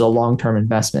well this is a long-term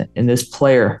investment, and this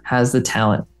player has the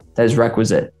talent that is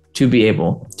requisite to be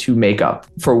able to make up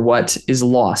for what is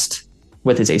lost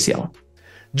with his ACL.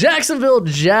 Jacksonville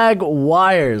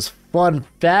Jaguars. Fun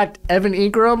fact, Evan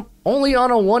Ingram only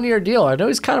on a 1-year deal. I know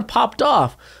he's kind of popped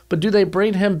off, but do they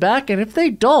bring him back? And if they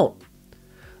don't,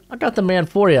 I got the man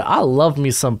for you. I love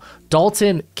me some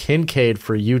Dalton Kincaid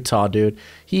for Utah, dude.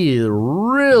 He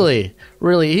really,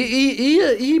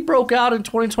 he broke out in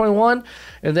 2021,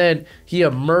 and then he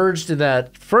emerged in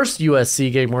that first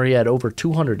USC game where he had over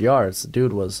 200 yards. The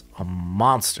dude was a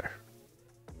monster.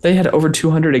 They had over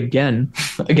 200 again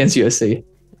against USC.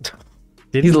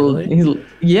 He's literally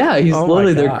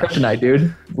their kryptonite,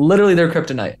 dude. Literally their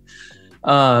kryptonite.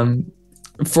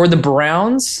 For the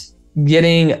Browns,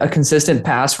 getting a consistent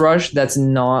pass rush that's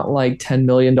not like $10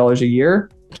 million a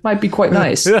year might be quite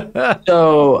nice.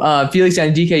 So Felix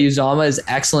Anudike-Uzomah is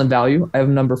excellent value. I have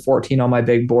number 14 on my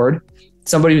big board.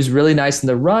 Somebody who's really nice in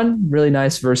the run, really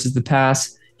nice versus the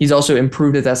pass. He's also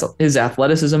improved his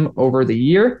athleticism over the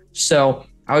year. So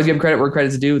I always give credit where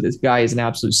credit's due. This guy is an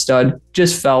absolute stud.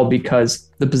 Just fell because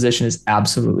the position is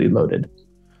absolutely loaded.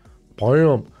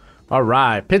 Boom. All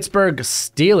right. Pittsburgh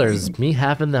Steelers. Me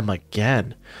having them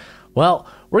again. Well,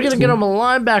 we're going to get him a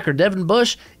linebacker. Devin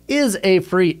Bush is a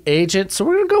free agent, so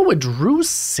we're going to go with Drew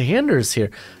Sanders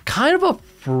here. Kind of a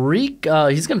freak.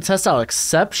 He's going to test out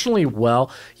exceptionally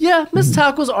well. Yeah, missed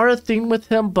tackles are a thing with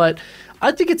him, but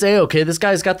I think it's A-okay. This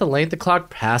guy's got the length of clock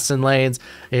passing lanes,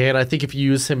 and I think if you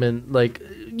use him like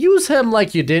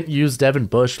you didn't use Devin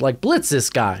Bush, like blitz this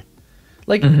guy.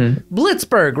 Like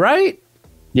Blitzburg, right?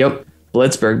 Yep.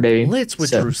 Blitzburg, baby. Blitz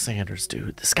with Drew Sanders,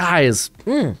 dude. This guy is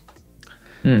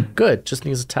good. Just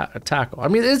needs a tackle. I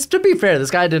mean, it's to be fair,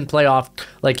 this guy didn't play off,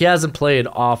 like he hasn't played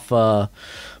off ball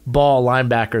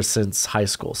linebacker since high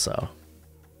school, so.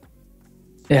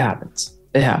 It happens.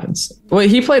 Well,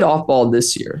 he played off ball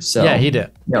this year, so. Yeah, he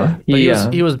did. Yeah,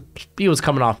 he was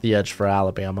coming off the edge for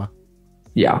Alabama.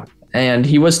 Yeah, and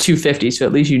he was 250, so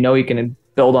at least he can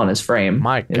build on his frame.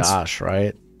 My gosh,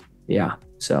 right? Yeah,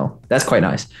 so that's quite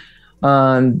nice.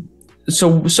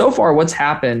 So far what's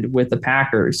happened with the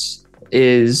Packers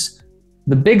is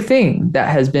the big thing that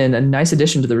has been a nice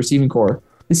addition to the receiving core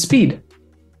is speed.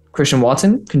 Christian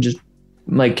Watson can just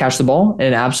catch the ball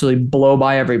and absolutely blow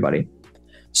by everybody.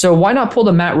 So why not pull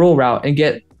the Matt Rule route and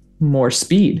get more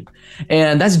speed.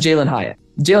 And that's Jalen Hyatt.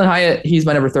 Jalen Hyatt, he's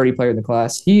my number 30 player in the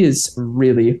class. He is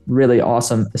really, really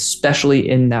awesome, especially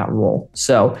in that role.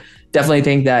 So definitely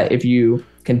think that if you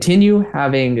continue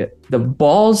having the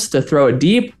balls to throw it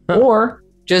deep or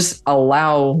just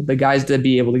allow the guys to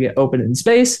be able to get open in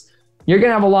space, you're going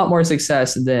to have a lot more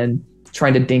success than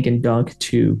trying to dink and dunk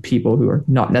to people who are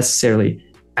not necessarily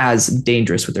as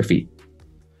dangerous with their feet.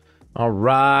 All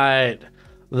right.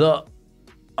 I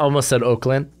almost said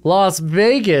Oakland. Las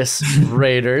Vegas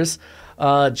Raiders.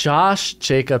 Josh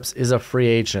Jacobs is a free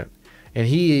agent, and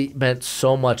he meant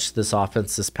so much to this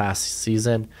offense this past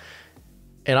season.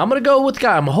 And I'm going to go with the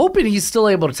guy. I'm hoping he's still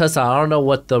able to test out. I don't know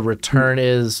what the return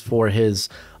is for his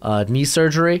knee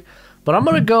surgery, but I'm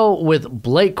going to go with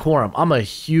Blake Corum. I'm a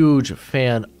huge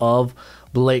fan of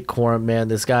Blake Corum, man.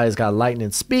 This guy's got lightning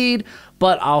speed,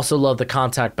 but I also love the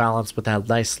contact balance with that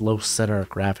nice low center of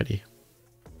gravity.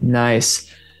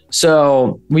 Nice.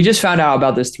 So we just found out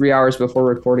about this 3 hours before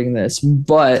recording this,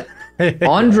 but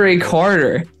Andre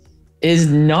Carter is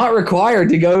not required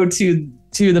to go to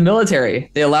the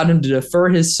military. They allowed him to defer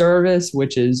his service,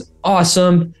 which is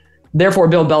awesome. Therefore,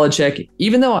 Bill Belichick,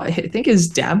 even though I think his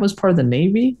dad was part of the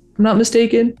Navy, if I'm not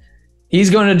mistaken, he's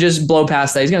going to just blow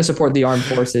past that. He's going to support the armed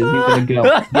forces. He's going to go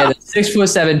get a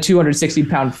 6'7",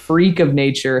 260-pound freak of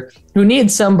nature who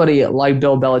needs somebody like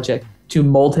Bill Belichick to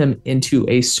mold him into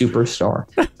a superstar.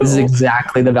 This is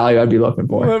exactly the value I'd be looking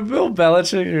for. When Bill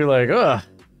Belichick, you're like,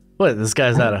 what? This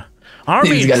guy's out of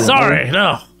Army? Sorry,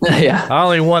 no. Yeah. I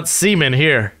only want seamen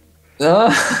here.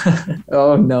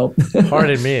 Oh, no.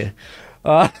 Pardon me.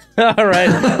 All right,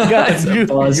 guys, New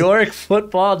York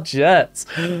Football Jets.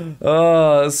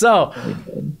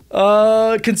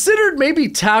 Considered maybe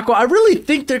tackle. I really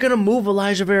think they're going to move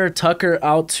Elijah Vera Tucker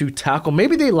out to tackle.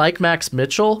 Maybe they like Max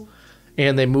Mitchell,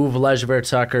 and they move Elijah Vera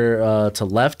Tucker to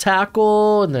left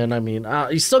tackle. And then,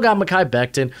 you still got Mekhi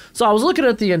Becton. So I was looking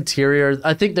at the interior.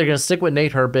 I think they're going to stick with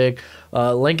Nate Herbig.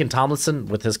 Lincoln Tomlinson,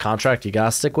 with his contract, you got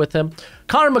to stick with him.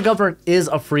 Connor McGovern is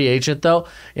a free agent, though.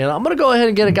 And I'm going to go ahead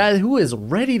and get a guy who is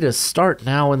ready to start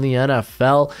now in the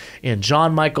NFL. And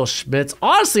John Michael Schmitz.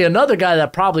 Honestly, another guy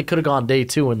that probably could have gone day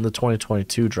 2 in the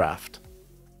 2022 draft.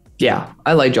 Yeah,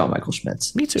 I like John Michael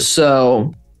Schmitz. Me too.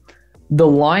 So the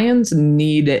Lions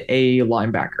need a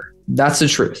linebacker. That's the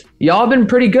truth. Y'all have been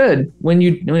pretty good when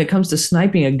it comes to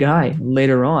sniping a guy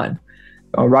later on.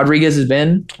 Rodriguez has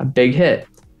been a big hit.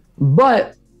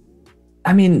 But,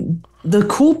 the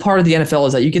cool part of the NFL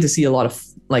is that you get to see a lot of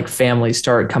families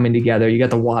start coming together. You got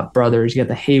the Watt brothers, you got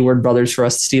the Hayward brothers for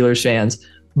us Steelers fans.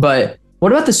 But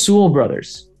what about the Sewell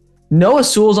brothers? Noah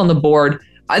Sewell's on the board.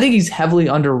 I think he's heavily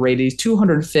underrated. He's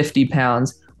 250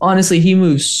 pounds. Honestly, he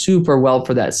moves super well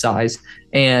for that size.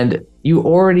 And you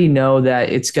already know that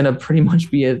it's going to pretty much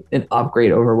be an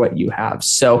upgrade over what you have.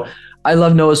 So I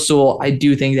love Noah Sewell. I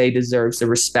do think that he deserves the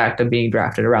respect of being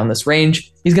drafted around this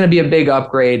range. He's going to be a big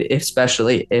upgrade,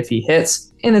 especially if he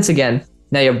hits. And it's, again,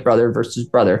 now you have brother versus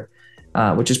brother,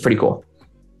 which is pretty cool.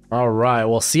 All right.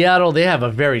 Well, Seattle, they have a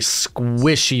very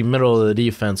squishy middle of the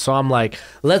defense. So I'm like,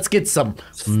 let's get some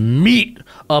meat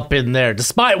up in there.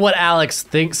 Despite what Alex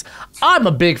thinks, I'm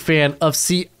a big fan of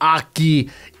Siaki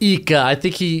Ika. I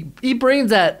think he brings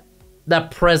that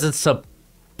presence to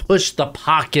push the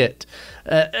pocket.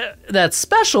 That's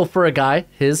special for a guy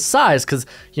his size. Because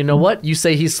you know what? You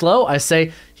say he's slow. I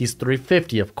say he's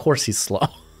 350. Of course he's slow.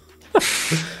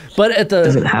 But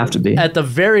doesn't have to be. At the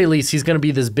very least, he's going to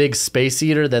be this big space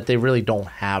eater that they really don't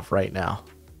have right now.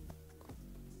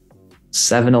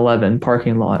 7-Eleven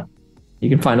parking lot. You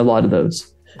can find a lot of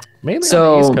those. Mainly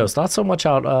on the East Coast, not so much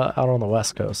out on the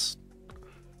West Coast.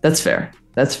 That's fair.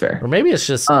 Or maybe it's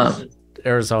just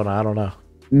Arizona. I don't know.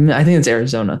 I think it's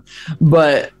Arizona.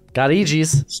 But got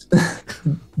EGs.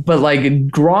 But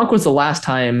Gronk was the last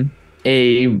time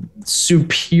a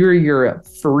superior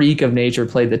freak of nature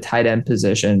played the tight end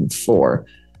position for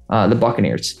the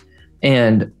Buccaneers.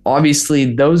 And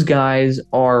obviously those guys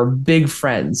are big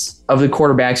friends of the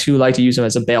quarterbacks who like to use them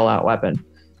as a bailout weapon.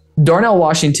 Darnell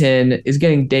Washington is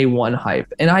getting day 1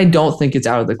 hype, and I don't think it's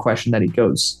out of the question that he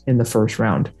goes in the first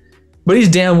round. But he's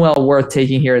damn well worth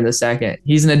taking here in the second.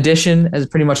 He's an addition as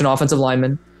pretty much an offensive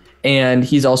lineman, and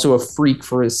he's also a freak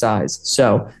for his size.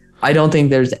 So I don't think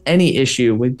there's any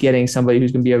issue with getting somebody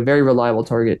who's going to be a very reliable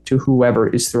target to whoever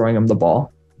is throwing him the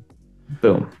ball.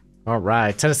 Boom. All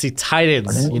right. Tennessee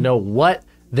Titans, you know what?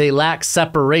 They lack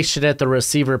separation at the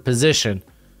receiver position.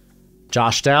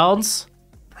 Josh Downs,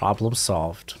 problem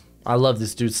solved. I love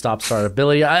this dude's stop-start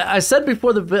ability. I said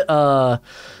before the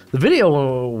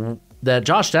video that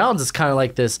Josh Downs is kind of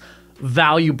like this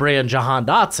value brand Jahan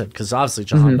Dotson, because obviously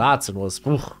Jahan Dotson was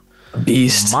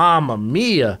beast. Mama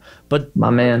mia. But My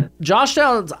man. Josh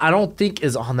Downs, I don't think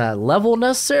is on that level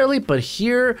necessarily, but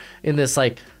here in this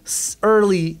like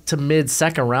early to mid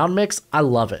second round mix, I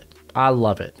love it. I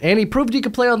love it. And he proved he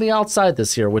could play on the outside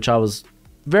this year, which I was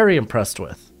very impressed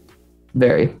with.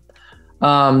 Very.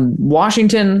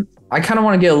 Washington, I kind of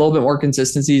want to get a little bit more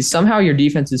consistency. Somehow your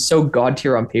defense is so god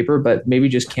tier on paper, but maybe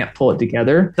just can't pull it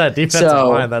together. That defensive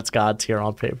line, that's god tier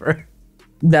on paper.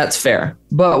 That's fair.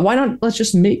 But why not let's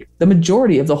just make the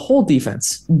majority of the whole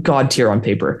defense god tier on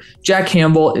paper? Jack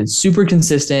Campbell is super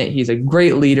consistent. He's a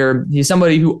great leader. He's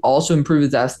somebody who also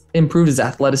improved his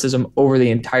athleticism over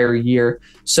the entire year.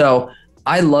 So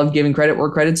I love giving credit where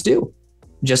credit's due.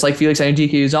 Just like Felix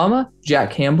Anudike-Uzomah,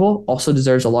 Jack Campbell also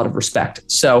deserves a lot of respect.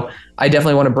 So I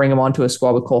definitely want to bring him onto a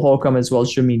squad with Cole Holcomb as well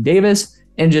as Jamin Davis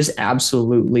and just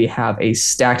absolutely have a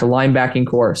stacked linebacking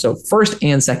core. So first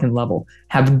and second level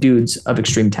have dudes of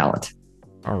extreme talent.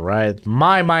 All right.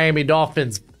 My Miami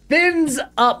Dolphins fins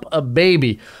up a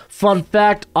baby. Fun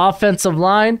fact, offensive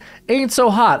line ain't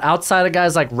so hot outside of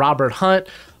guys like Robert Hunt,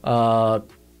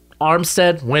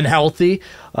 Armstead, when healthy,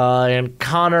 and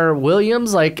Connor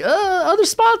Williams, like other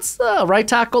spots, right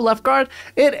tackle, left guard,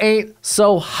 it ain't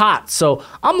so hot. So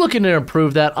I'm looking to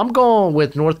improve that. I'm going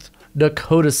with North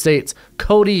Dakota State's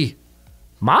Cody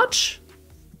Mach.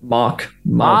 God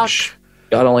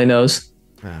only knows.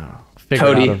 Figure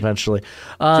Cody. It out eventually.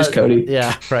 Just Cody.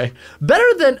 Yeah, right.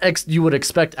 Better than you would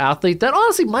expect athlete that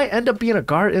honestly might end up being a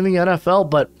guard in the NFL,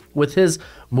 but with his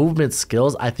movement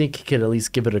skills, I think he could at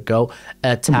least give it a go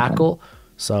at tackle.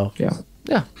 So,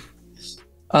 yeah.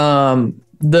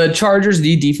 The Chargers,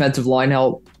 the defensive line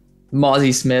help.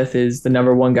 Mozzie Smith is the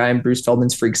number one guy in Bruce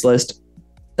Feldman's freaks list.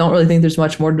 Don't really think there's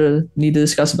much more to need to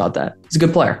discuss about that. He's a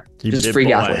good player. Just a freak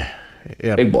athlete.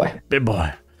 Yeah, big boy. Big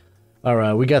boy. All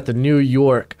right, we got the New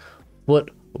York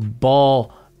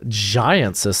Football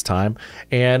Giants this time.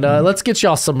 And let's get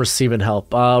y'all some receiving help.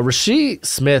 Rasheed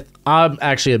Smith, I'm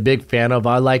actually a big fan of.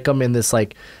 I like him in this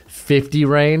like 50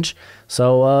 range.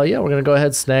 So, yeah, we're going to go ahead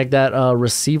and snag that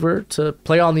receiver to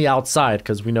play on the outside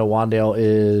because we know Wandale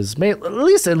is, at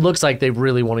least it looks like they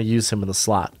really want to use him in the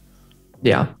slot.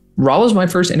 Yeah. Raw was my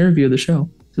first interview of the show.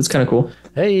 So it's kind of cool.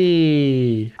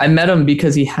 Hey. I met him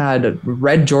because he had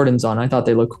red Jordans on. I thought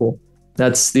they looked cool.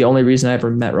 That's the only reason I ever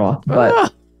met Raw.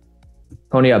 But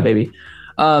pony up, baby.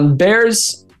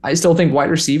 Bears, I still think wide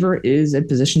receiver is a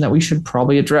position that we should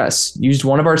probably address. Used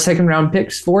one of our second round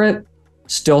picks for it.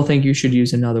 Still think you should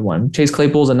use another one. Chase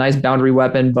Claypool's a nice boundary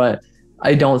weapon, but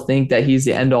I don't think that he's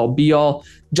the end all be all.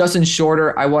 Justin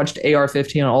Shorter, I watched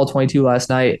AR-15 on All 22 last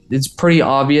night. It's pretty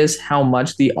obvious how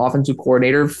much the offensive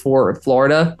coordinator for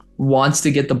Florida wants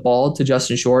to get the ball to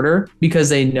Justin Shorter because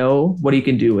they know what he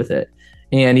can do with it.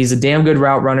 And he's a damn good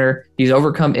route runner. He's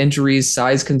overcome injuries,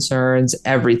 size concerns,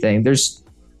 everything.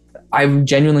 I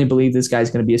genuinely believe this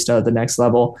guy's going to be a stud at the next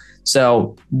level.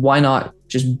 So why not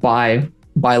just buy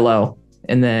low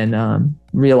and then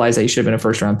realize that he should have been a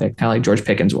first round pick, kind of like George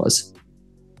Pickens was.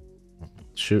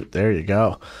 Shoot, there you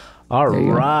go. All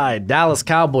right, Dallas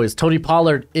Cowboys. Tony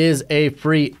Pollard is a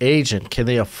free agent. Can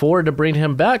they afford to bring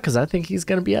him back? Because I think he's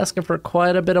going to be asking for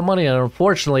quite a bit of money. And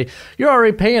unfortunately, you're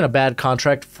already paying a bad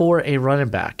contract for a running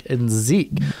back in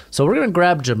Zeke. So we're going to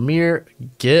grab Jahmyr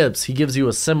Gibbs. He gives you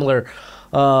a similar,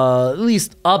 at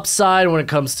least upside when it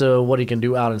comes to what he can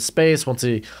do out in space once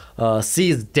he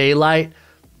sees daylight.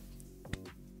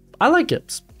 I like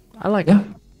Gibbs. I like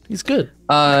him. He's good.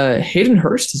 Hayden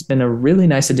Hurst has been a really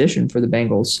nice addition for the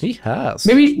Bengals. He has.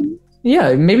 Maybe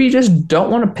you just don't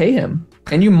want to pay him.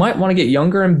 And you might want to get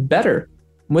younger and better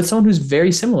with someone who's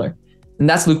very similar. And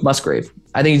that's Luke Musgrave.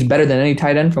 I think he's better than any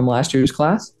tight end from last year's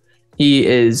class. He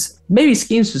is maybe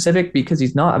scheme specific because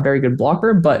he's not a very good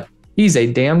blocker, but he's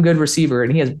a damn good receiver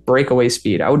and he has breakaway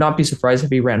speed. I would not be surprised if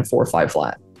he ran 4.5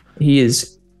 flat. He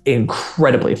is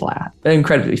incredibly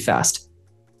fast.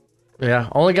 Yeah,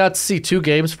 only got to see 2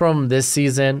 games from this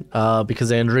season because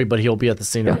of injury, but he'll be at the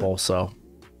Senior Bowl, so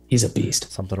he's a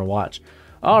beast. Something to watch.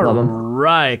 All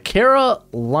right,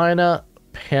 Carolina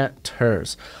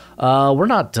Panthers. We're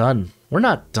not done. We're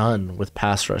not done with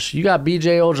pass rush. You got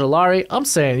B.J. Ojolari. I'm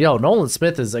saying, Nolan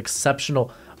Smith is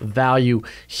exceptional value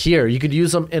here. You could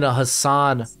use him in a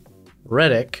Hassan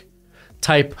Reddick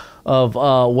type of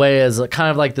way as kind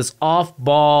of like this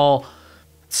off-ball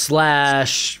 /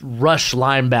 rush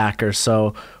linebacker.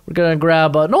 So we're going to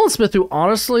grab Nolan Smith, who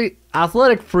honestly,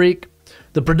 athletic freak.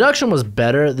 The production was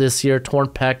better this year. Torn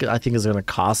pec, I think, is going to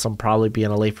cost him probably being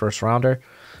a late first rounder.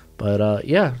 But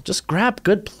just grab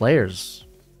good players,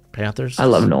 Panthers. I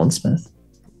love Nolan Smith.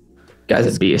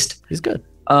 Guy's a beast. He's good.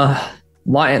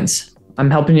 Lions,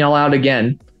 I'm helping y'all out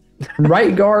again.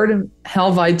 Right guard,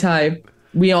 Hal Vaitai.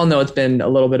 we all know it's been a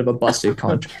little bit of a busted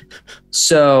contract.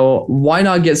 So why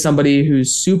not get somebody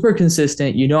who's super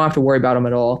consistent? You don't have to worry about him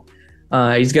at all.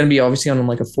 He's going to be obviously on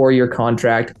like a 4-year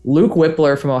contract. Luke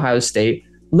Whippler from Ohio State.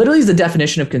 Literally is the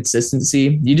definition of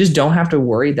consistency. You just don't have to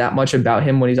worry that much about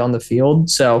him when he's on the field.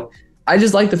 So I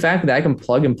just like the fact that I can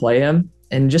plug and play him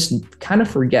and just kind of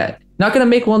forget. Not going to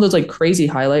make one of those like crazy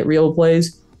highlight reel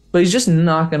plays, but he's just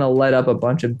not going to let up a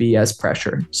bunch of BS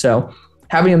pressure. So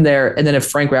having him there, and then if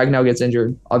Frank Ragnow gets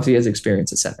injured, obviously he has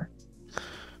experience at center.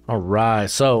 All right.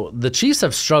 So the Chiefs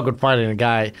have struggled finding a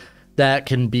guy that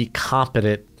can be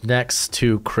competent next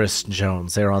to Chris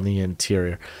Jones there on the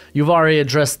interior. You've already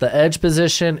addressed the edge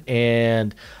position,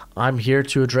 and I'm here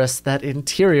to address that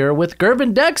interior with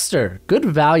Gervin Dexter. Good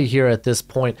value here at this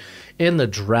point in the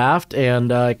draft,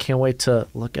 and I can't wait to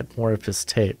look at more of his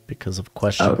tape because of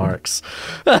question marks.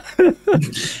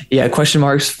 Yeah, question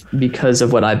marks because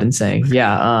of what I've been saying.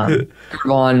 Yeah,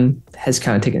 Vaughn has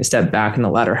kind of taken a step back in the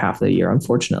latter half of the year,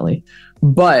 unfortunately.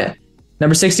 But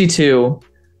number 62,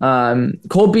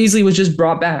 Cole Beasley was just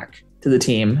brought back to the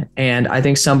team, and I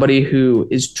think somebody who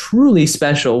is truly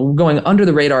special, going under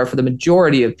the radar for the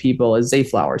majority of people, is Zay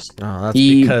Flowers. Oh, that's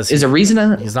because he's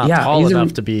not tall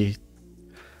enough to be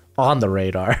on the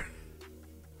radar.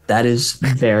 That is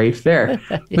very fair.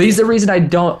 But he's the reason I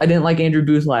didn't like Andrew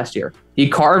Booth last year. He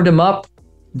carved him up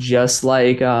just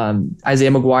like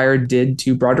Isaiah McGuire did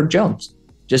to Broderick Jones.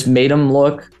 Just made him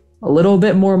look a little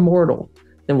bit more mortal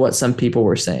than what some people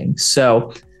were saying.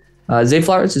 So Zay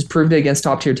Flowers has proved it against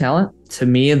top tier talent. To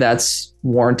me, that's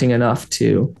warranting enough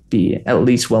to be at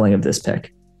least willing of this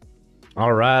pick.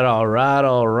 All right.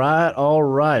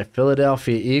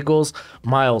 Philadelphia Eagles.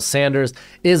 Miles Sanders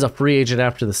is a free agent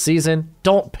after the season.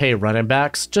 Don't pay running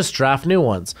backs, just draft new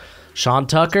ones. Sean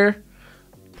Tucker,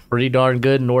 pretty darn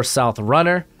good north-south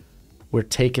runner. We're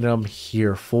taking him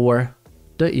here for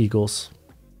the Eagles.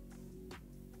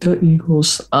 The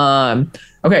Eagles.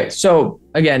 Okay, so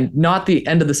again, not the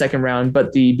end of the second round,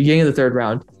 but the beginning of the third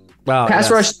round. Wow,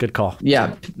 pass rush, good call.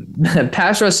 Yeah,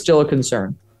 pass rush still a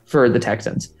concern for the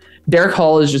Texans. Derek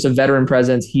Hall is just a veteran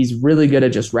presence. He's really good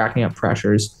at just racking up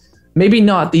pressures. Maybe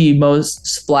not the most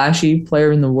splashy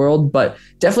player in the world, but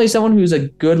definitely someone who's a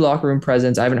good locker room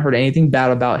presence. I haven't heard anything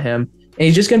bad about him. And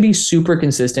he's just going to be super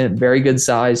consistent, very good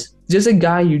size. Just a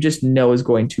guy you just know is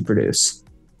going to produce.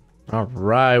 All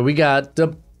right, we got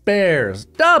the Bears.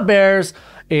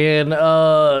 And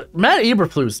Matt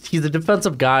Eberflus, he's a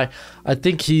defensive guy. I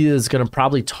think he is going to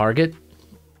probably target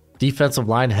defensive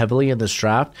line heavily in this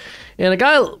draft. And a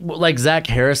guy like Zach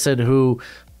Harrison, who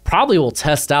probably will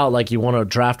test out like you want to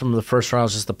draft him in the first round.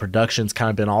 It's just the production's kind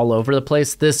of been all over the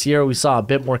place. This year, we saw a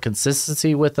bit more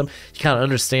consistency with him. He kind of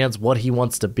understands what he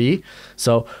wants to be.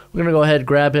 So we're going to go ahead and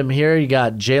grab him here. You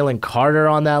got Jalen Carter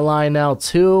on that line now,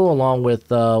 too, along with,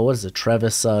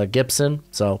 Trevis Gibson.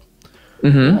 So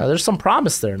there's some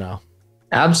promise there now.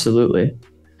 Absolutely.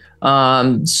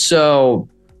 So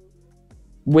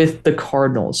with the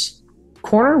Cardinals,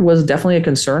 corner was definitely a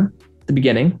concern at the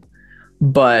beginning,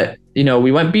 but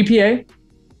we went BPA,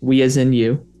 we as in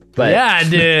you, but yeah, I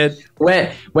did.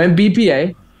 went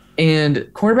BPA, and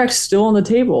cornerback's still on the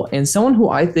table. And someone who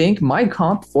I think my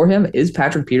comp for him is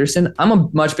Patrick Peterson. I'm a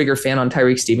much bigger fan on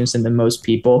Tyreek Stevenson than most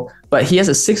people, but he has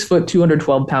a 6 foot,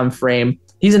 212-pound frame.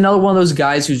 He's another one of those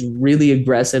guys who's really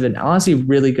aggressive and honestly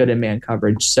really good in man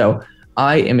coverage. So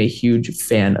I am a huge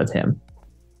fan of him.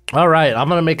 All right, I'm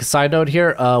going to make a side note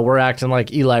here. We're acting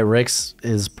like Eli Ricks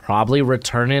is probably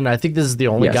returning. I think this is the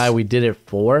only guy we did it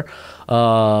for.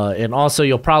 And also,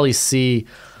 you'll probably see,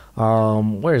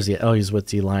 where is he? Oh, he's with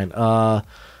D-line.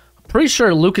 Pretty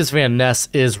sure Lucas Van Ness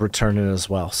is returning as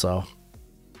well. So,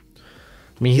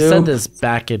 I mean, he said this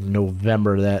back in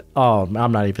November that, I'm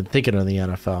not even thinking of the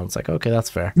NFL. It's like, okay, that's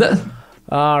fair.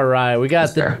 All right, we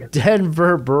got the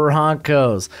Denver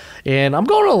Broncos, and I'm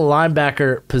going to the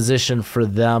linebacker position for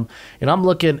them, and I'm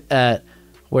looking at,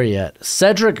 where you at?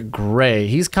 Cedric Gray.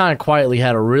 He's kind of quietly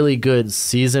had a really good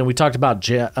season. We talked about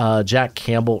Jack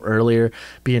Campbell earlier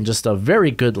being just a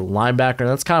very good linebacker, and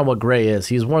that's kind of what Gray is.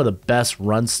 He's one of the best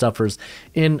run stuffers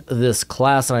in this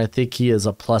class, and I think he is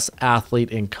a plus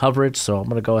athlete in coverage, so I'm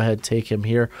going to go ahead and take him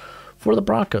here for the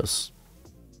Broncos.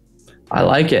 I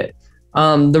like it.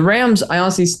 The Rams, I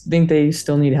honestly think they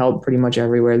still need help pretty much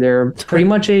everywhere. They're pretty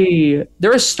much they're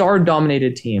a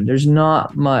star-dominated team. There's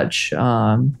not much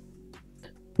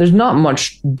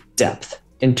depth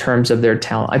in terms of their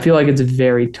talent. I feel like it's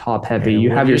very top-heavy.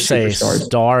 You have your superstars.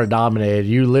 Star-dominated.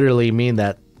 You literally mean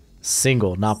that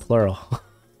single, not plural.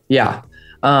 Yeah.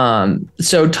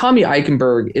 So Tommy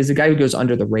Eichenberg is a guy who goes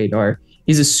under the radar.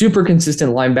 He's a super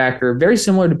consistent linebacker, very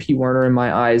similar to Pete Werner in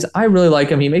my eyes. I really like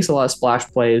him. He makes a lot of splash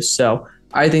plays. So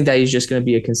I think that he's just going to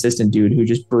be a consistent dude who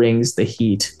just brings the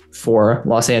heat for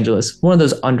Los Angeles. One of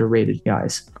those underrated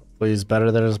guys. Well, he's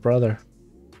better than his brother.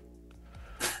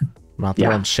 I'm not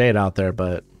throwing shade out there,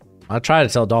 but I try to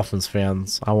tell Dolphins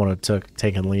fans I wanted to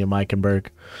take in Liam Eichenberg.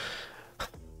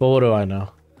 But what do I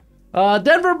know?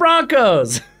 Denver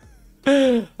Broncos.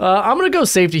 I'm going to go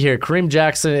safety here. Kareem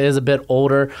Jackson is a bit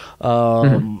older.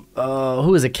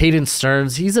 Who is it? Caden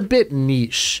Stearns. He's a bit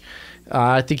niche.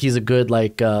 I think he's a good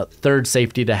third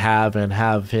safety to have and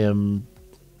have him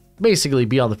basically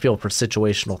be on the field for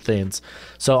situational things.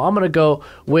 So I'm going to go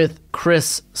with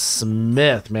Chris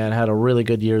Smith, man. Had a really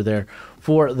good year there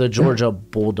for the Georgia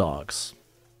Bulldogs.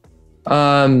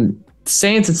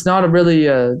 Saints, it's not really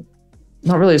a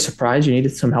surprise. You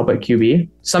needed some help at QB.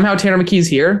 Somehow Tanner McKee's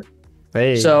here.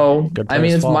 Hey, so, I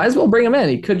mean, might as well bring him in.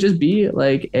 He could just be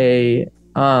like he's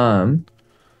going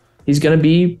to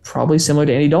be probably similar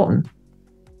to Andy Dalton.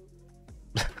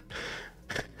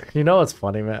 You know what's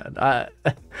funny, man?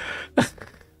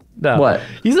 No. What?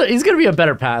 He's gonna be a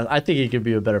better pass. I think he could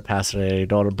be a better passer than Andy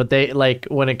Dalton. But they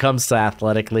when it comes to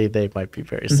athletically, they might be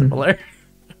very similar.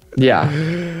 Yeah.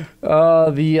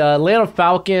 The Atlanta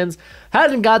Falcons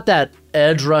hadn't got that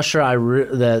edge rusher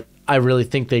that I really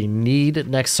think they need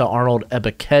next to Arnold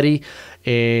Ebiketie.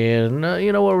 And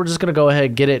you know what? We're just gonna go ahead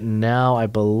and get it now. I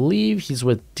believe he's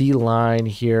with D-line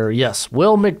here. Yes,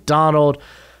 Will McDonald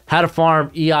had a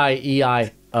farm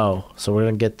EIEIO. So we're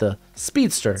gonna get the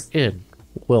speedster in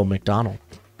Will McDonald.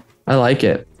 I like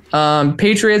it.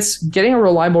 Patriots, getting a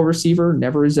reliable receiver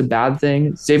never is a bad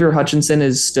thing. Xavier Hutchinson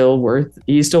is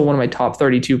he's still one of my top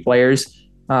 32 players.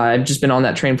 I've just been on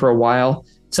that train for a while.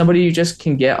 Somebody you just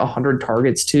can get 100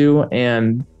 targets to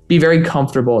and be very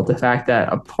comfortable at the fact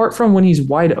that apart from when he's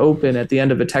wide open at the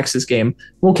end of a Texas game,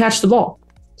 will catch the ball.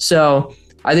 So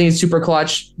I think it's super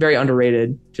clutch, very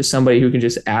underrated. Just somebody who can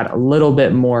just add a little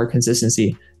bit more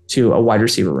consistency to a wide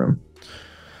receiver room.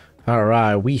 All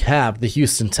right, we have the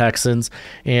Houston Texans,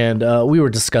 and we were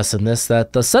discussing this,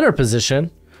 that the center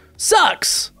position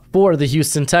sucks for the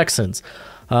Houston Texans.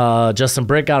 Justin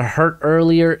Britt got hurt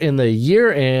earlier in the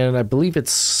year, and I believe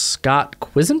it's Scott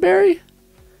Quisenberry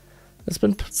that's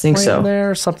been playing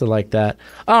there, something like that.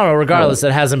 I don't know. Regardless,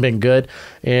 it hasn't been good.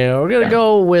 And we're going to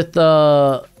go with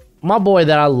my boy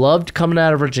that I loved coming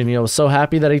out of Virginia. I was so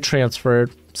happy that he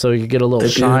transferred so he could get a little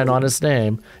shine on his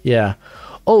name. Yeah.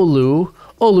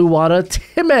 Oluwada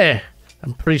Time.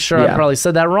 I'm pretty sure I probably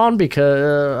said that wrong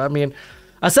because,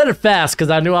 I said it fast because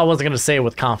I knew I wasn't going to say it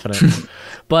with confidence.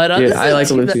 But I like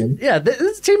Lucian. This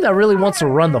is a team that really wants to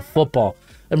run the football.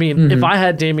 I mean, if I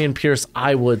had Dameon Pierce,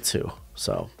 I would too.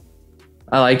 So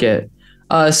I like it.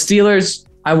 Steelers,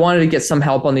 I wanted to get some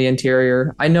help on the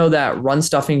interior. I know that run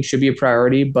stuffing should be a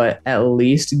priority, but at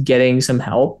least getting some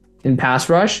help in pass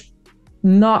rush,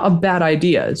 not a bad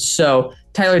idea. So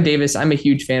Tyler Davis, I'm a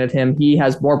huge fan of him. He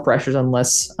has more pressures on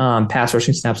less pass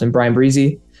rushing snaps than Brian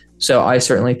Breezy. So I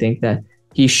certainly think that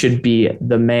he should be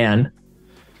the man.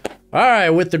 All right,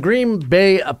 with the Green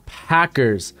Bay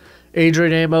Packers,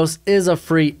 Adrian Amos is a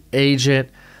free agent.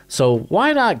 So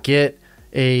why not get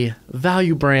a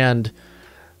value brand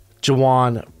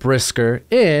Jawan Brisker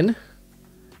in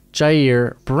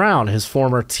Jair Brown, his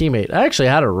former teammate? I actually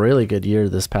had a really good year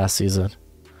this past season.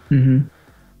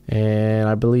 And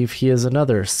I believe he is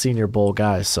another Senior Bowl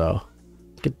guy, so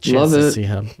good chance to see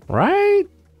him. Right?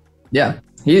 Yeah,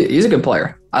 he's a good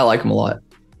player. I like him a lot.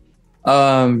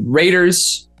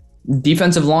 Raiders,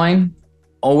 defensive line,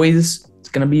 always it's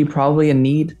going to be probably a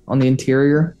need on the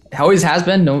interior. It always has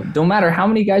been. Don't matter how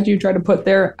many guys you try to put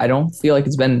there. I don't feel like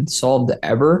it's been solved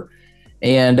ever.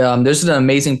 And there's an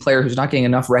amazing player who's not getting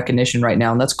enough recognition right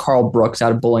now, and that's Carl Brooks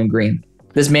out of Bowling Green.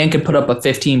 This man could put up a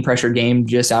 15 pressure game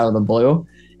just out of the blue.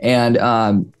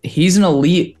 And he's an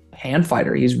elite hand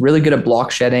fighter. He's really good at block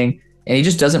shedding, and he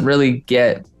just doesn't really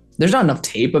there's not enough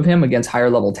tape of him against higher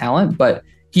level talent, but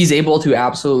he's able to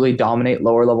absolutely dominate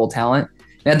lower level talent.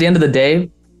 And at the end of the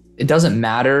day, it doesn't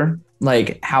matter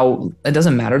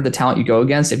the talent you go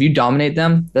against. If you dominate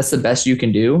them, that's the best you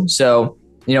can do. So,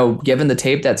 given the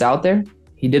tape that's out there,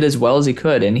 he did as well as he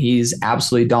could, and he's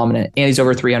absolutely dominant. And he's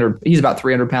over 300. He's about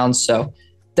 300 pounds. So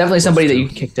definitely somebody that you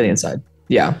can kick to the inside.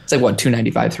 Yeah, it's like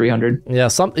 295, 300. Yeah,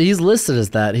 he's listed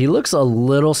as that. He looks a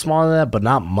little smaller than that, but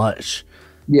not much.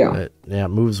 Yeah. But,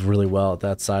 moves really well at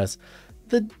that size.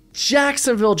 The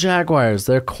Jacksonville Jaguars,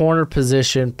 their corner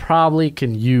position probably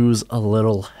can use a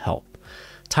little help.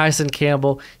 Tyson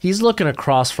Campbell, he's looking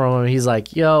across from him. He's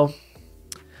like, yo,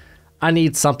 I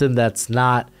need something that's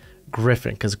not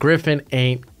Griffin, because Griffin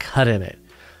ain't cutting it.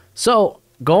 So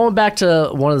going back to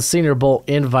one of the Senior Bowl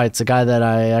invites, a guy that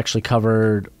I actually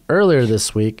covered earlier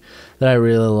this week that I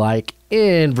really like,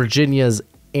 in Virginia's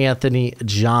Anthony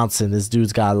Johnson. This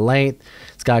dude's got length.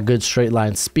 He's got good straight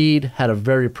line speed. Had a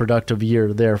very productive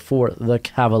year there for the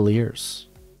Cavaliers.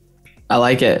 I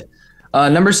like it.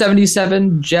 Number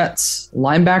 77, Jets.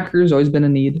 Linebackers, always been a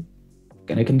need.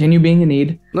 Going to continue being a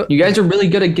need. You guys are really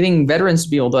good at getting veterans to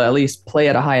be able to at least play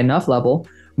at a high enough level.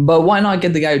 But why not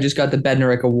get the guy who just got the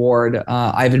Bednarik Award,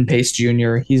 Ivan Pace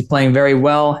Jr.? He's playing very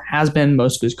well, has been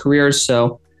most of his career.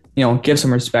 So, give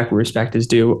some respect where respect is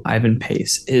due. Ivan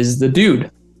Pace is the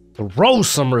dude. Throw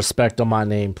some respect on my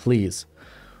name, please.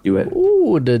 Do it.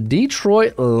 Ooh, the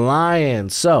Detroit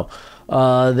Lions. So,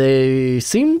 they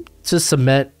seem to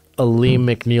cement Aleem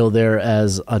McNeil there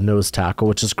as a nose tackle,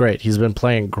 which is great. He's been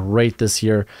playing great this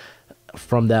year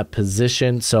from that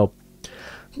position. So,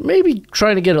 maybe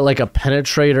trying to get it like a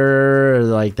penetrator,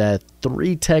 like that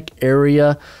 3-tech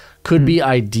area could be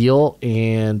ideal.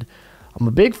 And I'm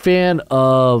a big fan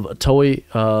of Tully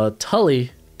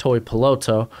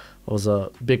Piloto. I was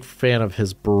a big fan of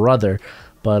his brother.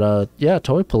 But,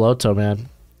 Tully Piloto, man.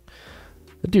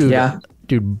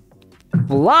 Dude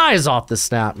flies off the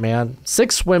snap, man.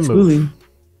 6 swim move.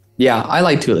 Yeah, I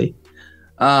like Tully.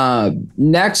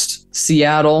 Next,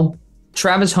 Seattle.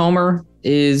 Travis Homer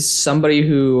is somebody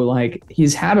who,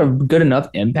 he's had a good enough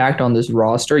impact on this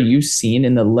roster. You've seen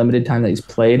in the limited time that he's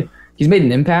played. He's made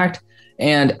an impact.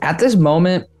 And at this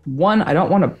moment, one, I don't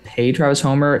want to pay Travis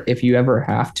Homer if you ever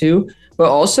have to, but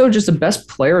also just the best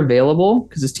player available,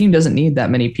 because this team doesn't need that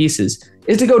many pieces,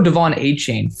 is to go Devon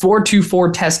Achane.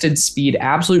 4.24 tested speed,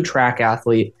 absolute track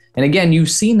athlete. And again, you've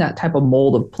seen that type of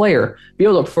mold of player be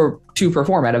able to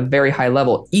perform at a very high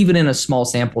level, even in a small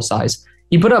sample size.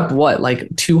 He put up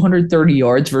 230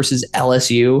 yards versus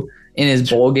LSU in his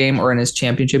bowl game or in his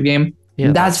championship game.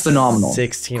 Yeah, that's phenomenal.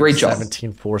 16, great job.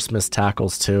 17 forced missed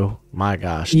tackles too. My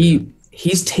gosh.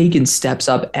 He's taken steps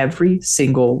up every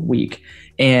single week.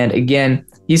 And again,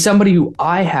 he's somebody who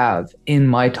I have in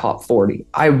my top 40.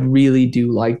 I really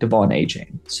do like Devon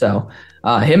Achane. So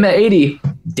him at 80,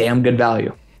 damn good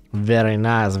value. Very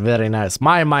nice, very nice.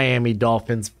 My Miami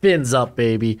Dolphins, fins up,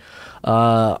 baby.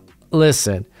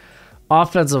 Listen,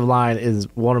 offensive line is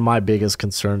one of my biggest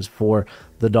concerns for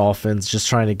the Dolphins, just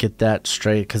trying to get that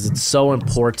straight because it's so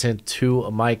important to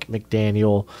a Mike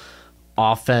McDaniel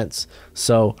offense.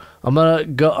 So I'm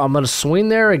gonna swing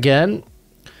there again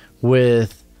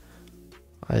with,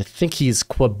 I think he's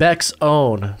Quebec's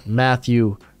own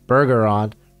Matthew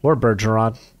Bergeron.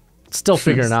 Still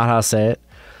figuring out how to say it.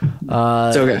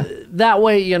 It's okay. That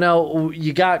way,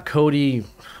 you got Cody.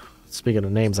 Speaking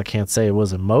of names, I can't say it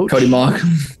wasn't Moch. Cody Mock.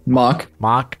 Moch.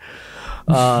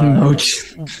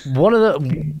 One of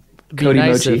the Cody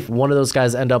nice Mochi. if one of those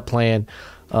guys end up playing,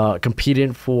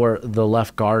 competing for the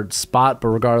left guard spot. But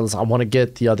regardless, I want to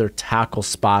get the other tackle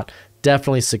spot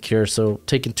definitely secure. So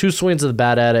taking 2 swings of the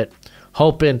bat at it,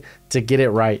 hoping to get it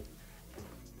right.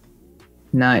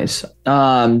 Nice.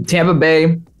 Tampa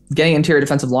Bay getting interior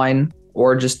defensive line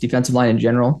or just defensive line in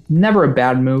general, never a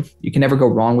bad move. You can never go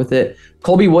wrong with it.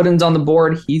 Colby Wooden's on the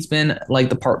board. He's been like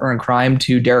the partner in crime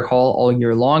to Derek Hall all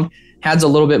year long. Has a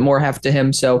little bit more heft to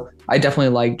him, so I definitely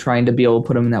like trying to be able to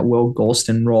put him in that Will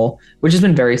Golston role, which has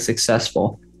been very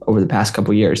successful over the past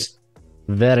couple years.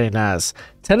 Very nice.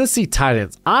 Tennessee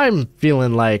Titans. I'm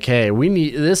feeling like, hey,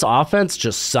 this offense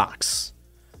just sucks.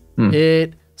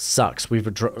 It sucks. We've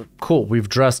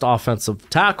addressed offensive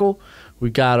tackle. We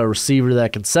got a receiver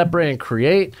that can separate and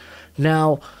create.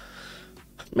 Now,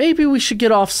 maybe we should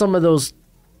get off some of those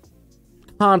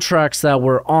contracts that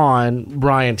were on,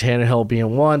 Ryan Tannehill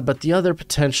being one, but the other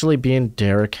potentially being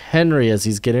Derrick Henry as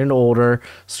he's getting older,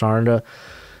 starting to...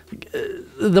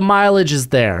 The mileage is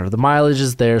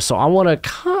there. So I want to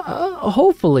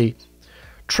hopefully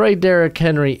trade Derrick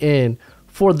Henry in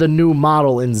for the new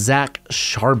model in Zach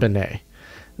Charbonnet.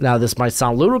 Now, this might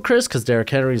sound ludicrous because Derrick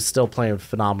Henry is still playing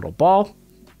phenomenal ball.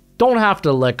 Don't have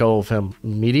to let go of him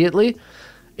immediately.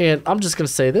 And I'm just going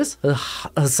to say this.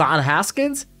 Hassan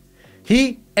Haskins,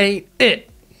 he ain't it.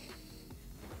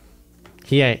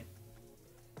 He ain't.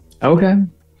 Okay.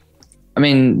 I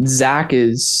mean, Zach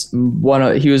is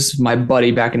he was my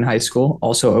buddy back in high school,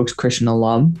 also Oaks Christian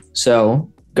alum. So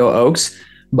go Oaks.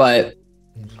 But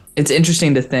it's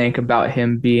interesting to think about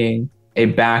him being a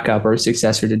backup or a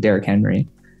successor to Derrick Henry.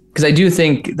 Because I do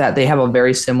think that they have a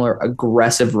very similar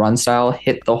aggressive run style,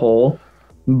 hit the hole.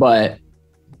 But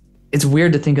it's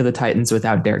weird to think of the Titans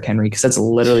without Derrick Henry because that's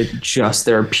literally just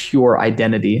their pure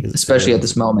identity, especially at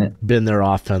this moment. Been their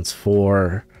offense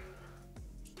for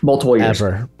multiple years.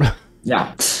 Ever.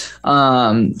 Yeah.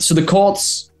 So the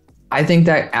Colts, I think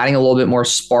that adding a little bit more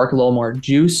spark, a little more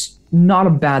juice, not a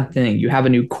bad thing. You have a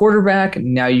new quarterback.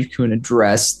 Now you can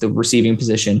address the receiving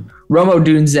position Romo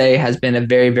Dunze has been a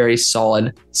very, very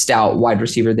solid, stout wide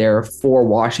receiver there for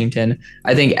Washington.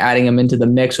 I think adding him into the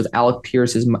mix with Alec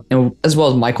Pierce as well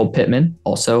as Michael Pittman,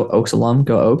 also Oaks alum,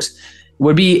 go Oaks,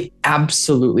 would be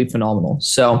absolutely phenomenal.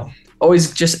 So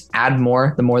always just add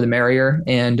more, the merrier.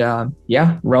 And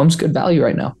Rome's good value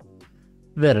right now.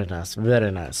 Very nice,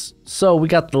 very nice. So we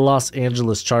got the Los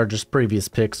Angeles Chargers previous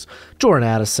picks: Jordan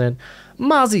Addison,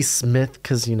 Mozzie Smith,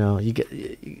 because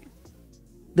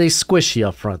they squishy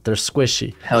up front. They're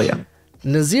squishy. Hell yeah.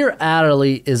 Nazir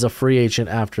Adderley is a free agent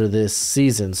after this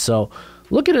season. So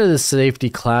looking at the safety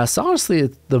class,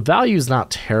 honestly, the value is not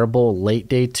terrible late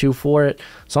day 2 for it.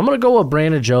 So I'm going to go with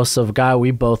Brandon Joseph, a guy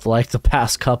we both liked the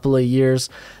past couple of years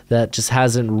that just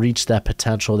hasn't reached that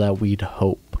potential that we'd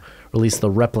hope, or at least the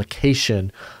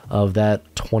replication of that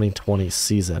 2020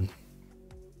 season.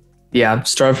 Yeah,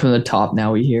 start from the top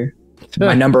now we hear.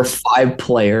 My number 5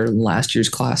 player in last year's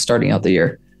class starting out the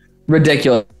year.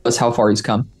 Ridiculous how far he's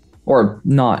come, or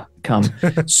not come.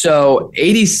 So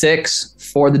 86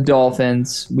 for the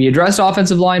Dolphins. We addressed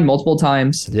offensive line multiple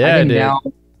times. Yeah,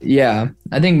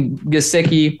 I think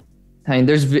Gesicki,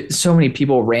 there's so many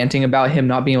people ranting about him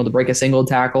not being able to break a single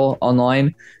tackle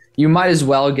online. You might as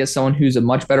well get someone who's a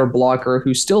much better blocker,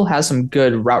 who still has some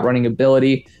good route running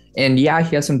ability. And yeah,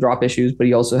 he has some drop issues, but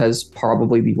he also has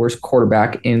probably the worst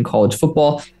quarterback in college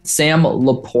football. Sam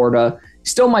Laporta,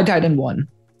 still my tight end 1.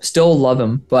 Still love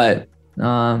him, but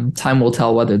time will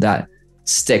tell whether that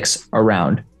sticks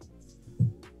around.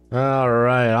 All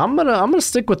right, I'm gonna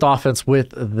stick with offense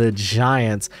with the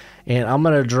Giants, and I'm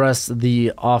gonna address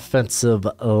the offensive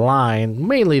line,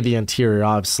 mainly the interior,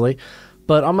 obviously.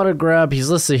 But I'm gonna grab.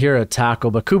 He's listed here at tackle,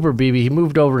 but Cooper Beebe, he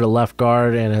moved over to left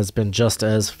guard and has been just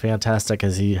as fantastic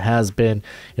as he has been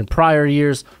in prior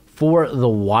years for the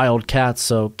Wildcats.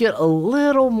 So get a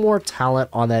little more talent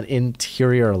on that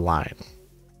interior line.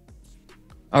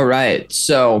 All right,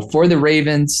 so for the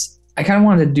Ravens, I kind of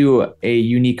wanted to do a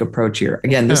unique approach here.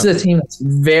 Again, this is a team that's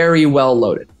very well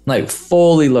loaded, like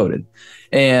fully loaded.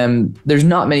 And there's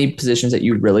not many positions that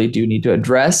you really do need to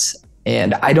address.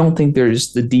 And I don't think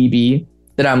there's the DB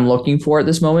that I'm looking for at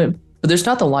this moment, but there's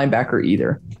not the linebacker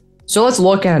either. So let's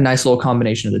look at a nice little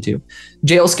combination of the two.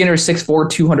 JL Skinner is 6'4",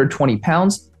 220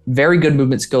 pounds. Very good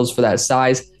movement skills for that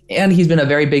size. And he's been a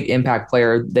very big impact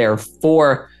player there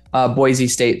for Boise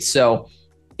State. So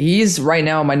he's right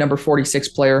now my number 46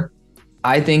 player.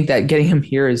 I think that getting him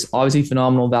here is obviously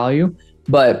phenomenal value,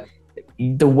 but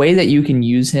the way that you can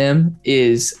use him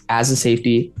is as a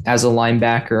safety, as a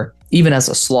linebacker, even as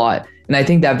a slot. And I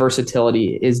think that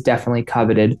versatility is definitely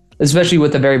coveted, especially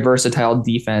with a very versatile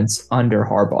defense under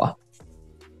Harbaugh.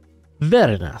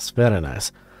 Very nice, very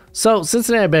nice. So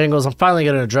Cincinnati Bengals, I'm finally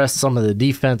going to address some of the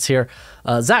defense here.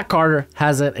 Zach Carter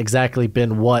hasn't exactly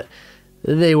been what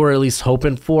they were at least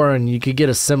hoping for, and you could get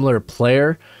a similar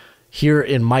player here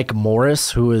in Mike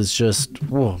Morris, who is just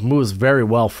moves very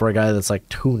well for a guy that's like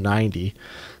 290.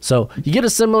 So you get a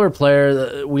similar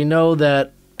player. We know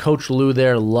that Coach Lou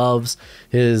there loves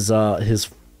his I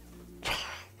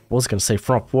was going to say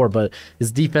front four, but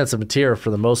his defensive interior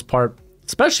for the most part,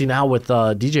 especially now with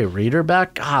DJ Reader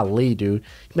back. Golly, dude,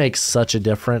 he makes such a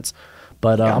difference.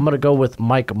 But I'm going to go with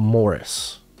Mike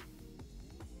Morris.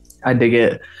 I dig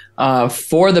it.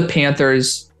 For the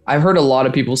Panthers, I've heard a lot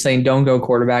of people saying don't go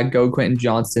quarterback, go Quentin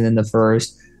Johnston in the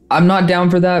first. I'm not down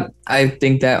for that. I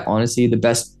think that honestly the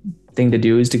best thing to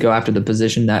do is to go after the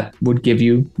position that would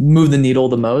move the needle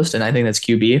the most, and I think that's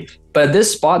QB. But at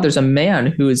this spot, there's a man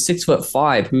who is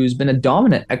 6'5", who's been a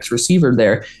dominant X receiver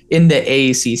there in the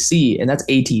AACC, and that's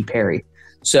A.T. Perry.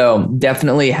 So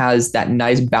definitely has that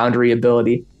nice boundary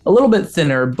ability. A little bit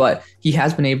thinner, but he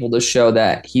has been able to show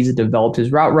that he's developed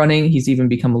his route running. He's even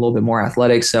become a little bit more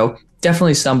athletic. So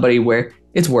definitely somebody where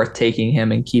it's worth taking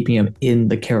him and keeping him in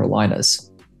the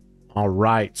Carolinas. All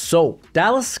right. So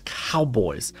Dallas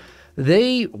Cowboys,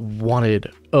 they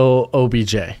wanted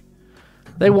OBJ.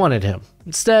 They wanted him.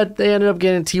 Instead, they ended up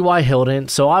getting T.Y. Hilton.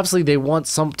 So obviously they want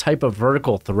some type of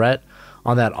vertical threat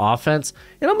on that offense.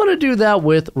 And I'm going to do that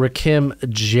with Rakim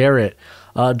Jarrett.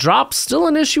 Drop still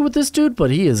an issue with this dude, but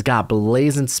he has got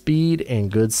blazing speed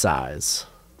and good size.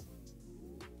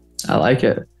 I like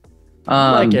it.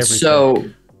 Like every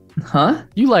pick. Huh?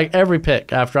 You like every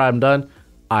pick after I'm done.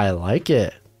 I like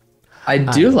it. I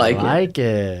like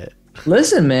it.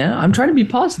 Listen, man, I'm trying to be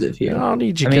positive here. I don't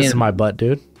need you kissing my butt,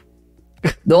 dude.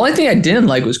 The only thing I didn't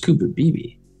like was Cooper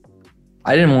Beebe.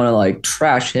 I didn't want to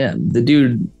trash him. The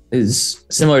dude is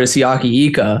similar to Siaki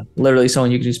Ika, literally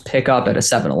someone you can just pick up at a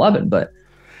 7-Eleven, but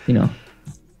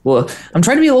well, I'm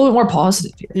trying to be a little bit more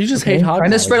positive here. You just hate hot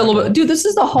trying to spread a little bit. Dude, this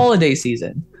is the holiday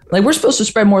season. Like, we're supposed to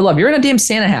spread more love. You're in a damn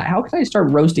Santa hat. How can I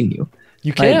start roasting you?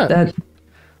 You Like, can't. that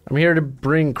I'm here to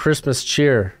bring Christmas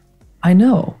cheer. I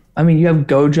know. I mean, you have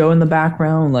Gojo in the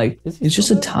background. Like, Is he it's just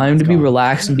still a there? time He's to be gone.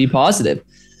 relaxed and be positive.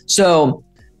 So,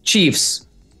 Chiefs,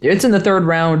 it's in the third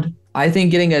round. I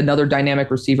think getting another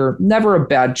dynamic receiver, never a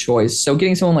bad choice. So,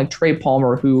 getting someone like Trey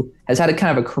Palmer, who has had a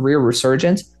kind of a career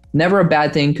resurgence, never a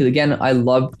bad thing. Because, again, I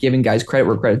love giving guys credit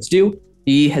where credit's due.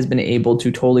 He has been able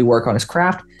to totally work on his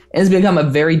craft and has become a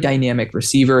very dynamic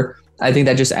receiver. I think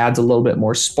that just adds a little bit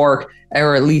more spark,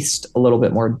 or at least a little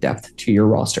bit more depth to your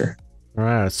roster. All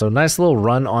right, so nice little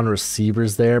run on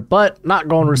receivers there, but not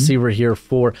going receiver here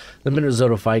for the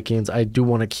Minnesota Vikings. I do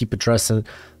want to keep addressing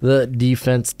the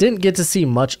defense. Didn't get to see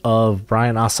much of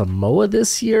Brian Asamoah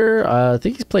this year. I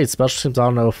think he's played special teams. I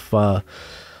don't know if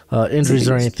injuries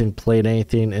or anything played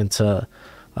anything into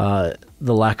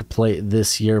the lack of play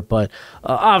this year, but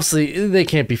obviously they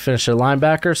can't be finished at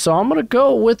linebacker, so I'm going to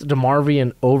go with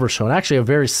DeMarvion Overshown. Actually, a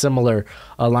very similar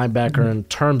linebacker in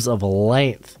terms of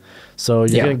length. So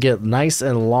you're going to get nice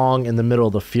and long in the middle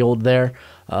of the field there.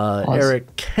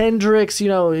 Eric Kendricks,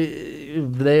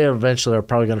 they eventually are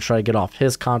probably going to try to get off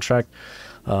his contract.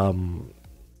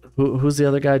 Who's the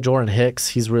other guy? Jordan Hicks.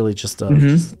 He's really just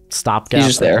a stopgap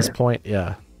at this point.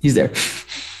 Yeah. He's there.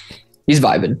 He's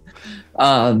vibing.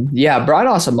 Brian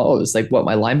Asamoah was like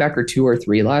my linebacker 2 or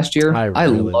 3 last year. I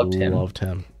really loved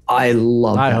him. I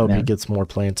hope he gets more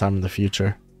playing time in the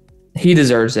future. He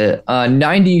deserves it.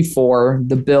 94,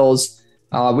 the Bills.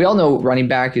 We all know running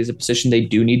back is a position they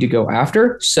do need to go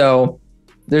after. So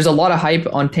there's a lot of hype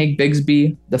on Tank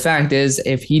Bigsby. The fact is,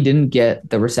 if he didn't get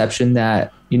the reception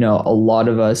that, a lot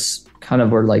of us kind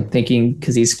of were like thinking,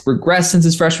 because he's regressed since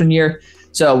his freshman year.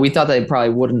 So we thought that he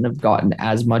probably wouldn't have gotten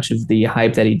as much of the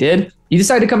hype that he did. He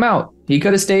decided to come out. He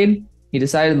could have stayed. He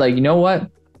decided, you know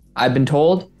what? I've been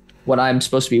told what I'm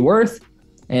supposed to be worth.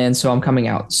 And so I'm coming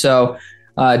out. So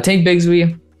Tank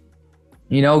Bigsby,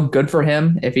 good for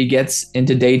him. If he gets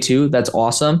into day 2, that's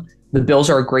awesome. The Bills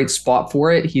are a great spot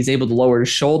for it. He's able to lower his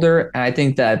shoulder. And I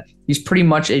think that he's pretty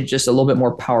much just a little bit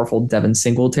more powerful Devin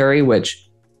Singletary, which,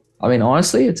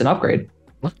 honestly, it's an upgrade.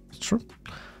 That's true.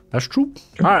 That's true.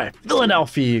 All right,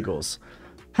 Philadelphia Eagles.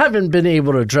 Haven't been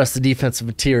able to address the defensive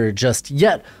interior just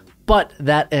yet, but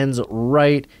that ends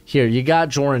right here. You got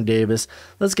Jordan Davis.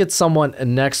 Let's get someone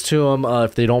next to him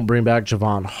if they don't bring back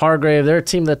Javon Hargrave. They're a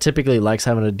team that typically likes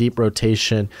having a deep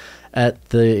rotation at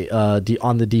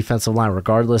on the defensive line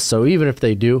regardless. So even if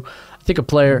they do, I think a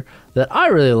player that I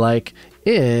really like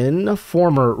in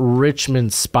former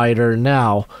Richmond Spider,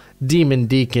 now Demon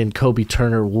Deacon Kobe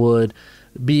Turner would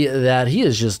be that he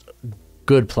is just a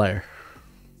good player.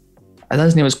 I thought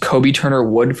his name was Kobe Turner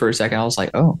Wood for a second. I was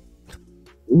like, oh.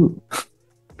 Ooh.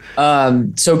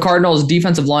 So Cardinals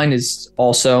defensive line is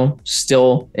also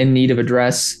still in need of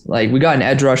address. We got an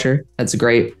edge rusher. That's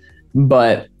great.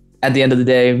 But at the end of the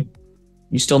day,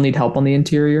 you still need help on the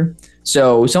interior.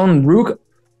 So someone Rook.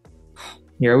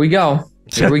 Here we go.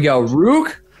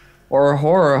 Rook or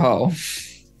Horoho.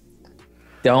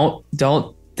 Don't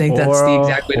think that's the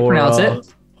exact way to pronounce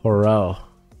it. Horo.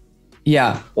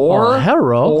 Yeah. Or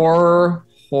Horo.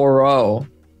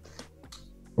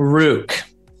 Rook.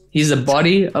 He's a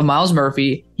buddy of Miles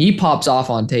Murphy. He pops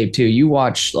off on tape too. You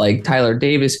watch Tyler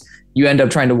Davis, you end up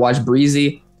trying to watch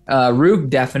Breezy. Rook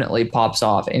definitely pops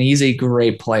off, and he's a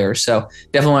great player. So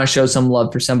definitely want to show some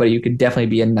love for somebody who could definitely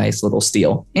be a nice little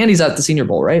steal. And he's at the Senior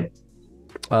Bowl, right?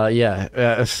 Yeah.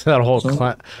 That whole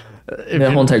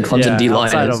whole entire Clemson D-line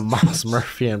outside of Miles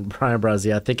Murphy and Brian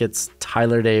Brazzi, I think it's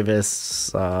Tyler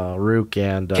Davis, Rook,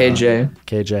 and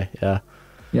KJ,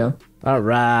 yeah. All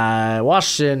right,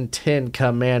 Washington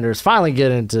Commanders finally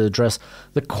getting to address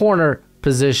the corner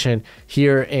position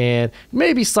here, and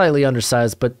maybe slightly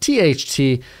undersized, but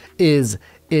THT is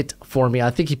it for me. I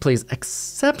think he plays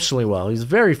exceptionally well. He's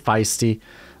very feisty,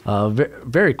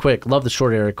 very quick. Love the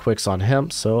short area quicks on him,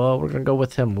 so we're going to go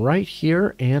with him right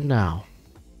here and now.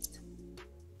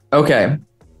 Okay,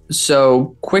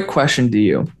 so quick question to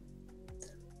you.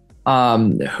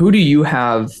 Who do you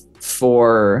have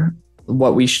for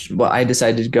what I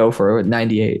decided to go for at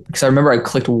 98? Because I remember I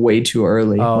clicked way too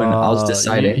early when I was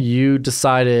deciding. You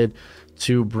decided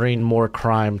to bring more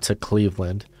crime to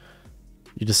Cleveland.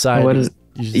 You decided.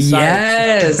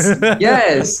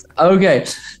 Yes. Okay,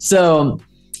 so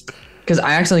because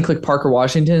I accidentally clicked Parker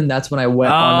Washington, and that's when I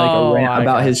went on a rant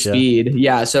about his speed.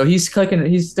 Yeah, so he's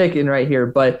sticking right here,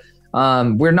 but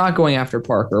we're not going after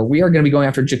Parker. We are going to be going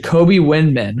after Jacoby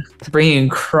Windman, bringing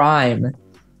crime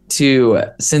to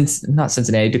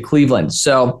to Cleveland.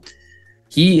 So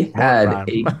he had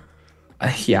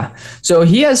So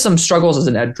he has some struggles as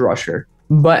an edge rusher,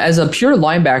 but as a pure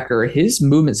linebacker, his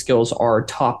movement skills are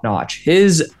top notch.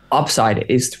 His upside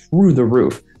is through the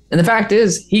roof. And the fact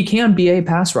is, he can be a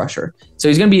pass rusher. So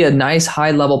he's going to be a nice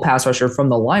high-level pass rusher from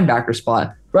the linebacker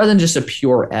spot rather than just a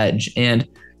pure edge. And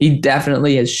he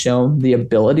definitely has shown the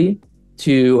ability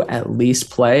to at least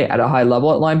play at a high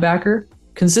level at linebacker.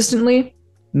 Consistently,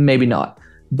 maybe not.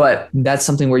 But that's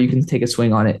something where you can take a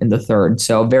swing on it in the third.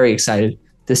 So very excited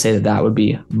to say that that would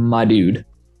be my dude.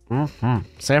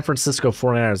 San Francisco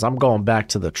 49ers, I'm going back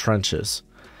to the trenches.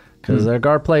 Because their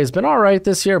guard play has been all right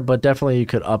this year, but definitely you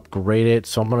could upgrade it.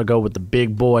 So I'm going to go with the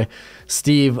big boy,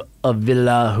 Steve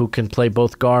Avila, who can play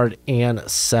both guard and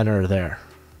center there.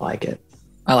 I like it.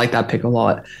 I like that pick a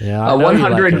lot. Yeah, I know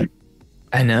 100. like it.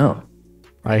 I know.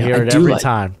 I hear it every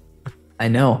time. I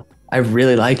know. I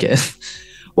really like it.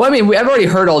 Well, I mean, I've already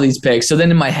heard all these picks. So then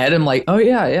in my head, I'm like, oh,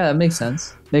 yeah, it makes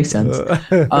sense. Makes sense.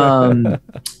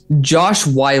 Josh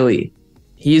Wiley.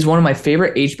 He's one of my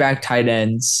favorite H-back tight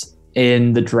ends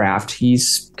in the draft. He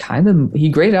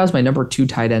graded out as my number 2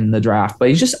 tight end in the draft, but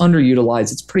he's just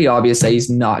underutilized. It's pretty obvious that he's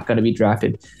not going to be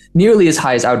drafted nearly as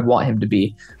high as I would want him to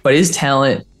be. But his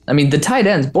talent, I mean, both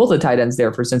the tight ends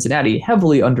there for Cincinnati,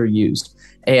 heavily underused.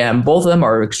 And both of them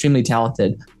are extremely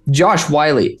talented. Josh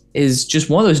Wiley is just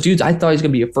one of those dudes. I thought he was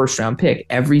going to be a first-round pick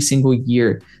every single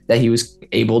year that he was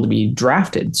able to be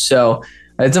drafted. So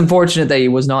it's unfortunate that he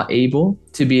was not able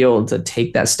to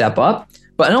take that step up.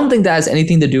 But I don't think that has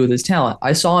anything to do with his talent.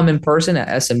 I saw him in person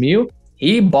at SMU.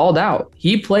 He balled out.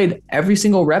 He played every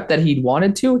single rep that he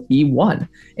wanted to. He won.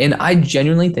 And I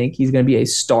genuinely think he's going to be a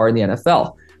star in the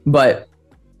NFL. But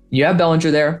you have Bellinger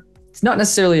there. It's not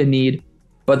necessarily a need.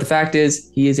 But the fact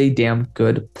is, he is a damn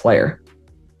good player.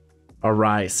 All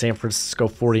right, San Francisco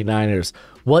 49ers.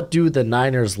 What do the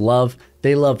Niners love?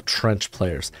 They love trench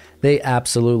players. They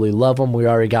absolutely love them. We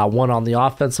already got one on the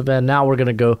offensive end. Now we're going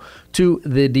to go to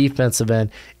the defensive end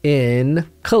in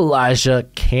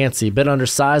Kalijah Kancey. Bit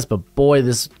undersized, but boy,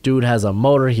 this dude has a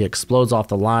motor. He explodes off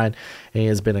the line, and he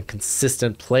has been a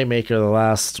consistent playmaker the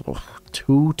last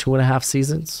 2.5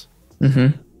 seasons.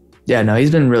 Yeah, no,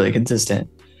 he's been really consistent.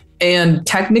 And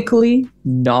technically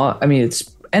not, I mean,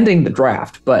 it's ending the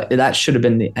draft, but that should have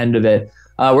been the end of it.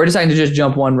 We're deciding to just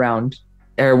jump one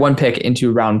pick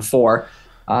into round 4.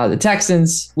 The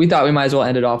Texans, we thought we might as well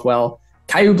end it off well.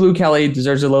 Kyu Blue Kelly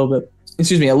deserves a little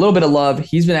bit of love.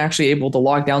 He's been actually able to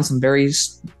lock down some very,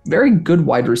 very good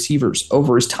wide receivers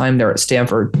over his time there at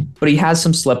Stanford, but he has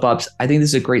some slip ups. I think this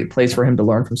is a great place for him to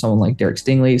learn from someone like Derek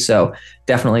Stingley. So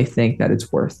definitely think that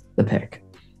it's worth the pick.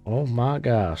 Oh my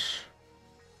gosh.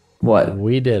 What?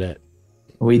 We did it.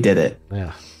 We did it.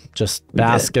 Yeah. Just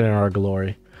basking in our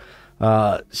glory.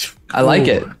 I like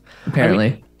it, apparently. I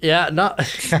mean, yeah, not.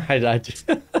 I like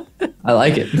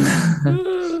it.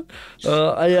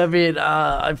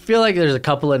 I feel like there's a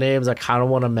couple of names I kind of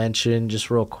want to mention just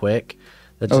real quick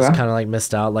that just kind of like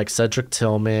missed out, like Cedric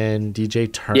Tillman,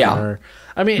 DJ Turner. Yeah.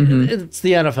 I mean, it's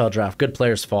the NFL draft. Good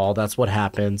players fall. That's what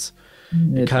happens.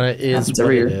 It kind of is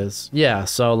what it is. Yeah.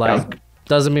 So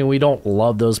doesn't mean we don't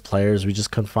love those players. We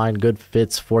just couldn't find good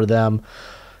fits for them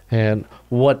and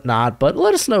whatnot. But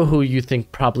let us know who you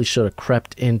think probably should have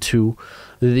crept into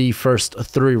the first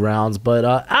 3 rounds. But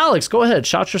Alex, go ahead.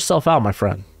 Shout yourself out, my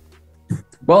friend.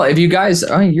 Well, if you guys,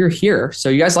 you're here. So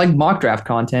you guys like mock draft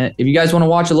content. If you guys want to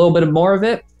watch a little bit more of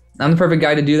it, I'm the perfect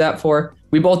guy to do that for.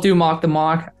 We both do mock the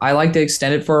mock. I like to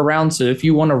extend it for a round. So if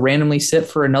you want to randomly sit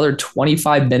for another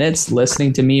 25 minutes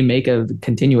listening to me make a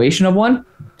continuation of one,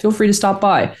 feel free to stop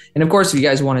by. And of course, if you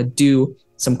guys want to do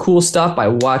some cool stuff by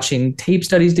watching tape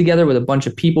studies together with a bunch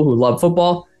of people who love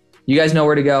football, you guys know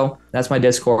where to go. That's my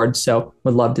Discord. So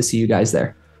would love to see you guys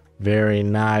there. Very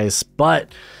nice.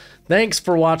 But thanks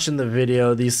for watching the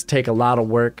video. These take a lot of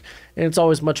work, and it's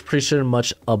always much appreciated,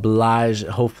 much obliged.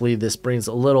 Hopefully this brings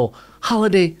a little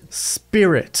holiday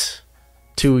spirit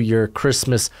to your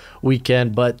Christmas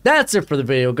weekend. But that's it for the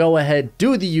video. Go ahead,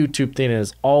 do the YouTube thing, and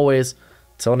as always,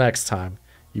 till next time,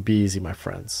 you be easy, my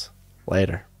friends.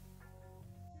 Later.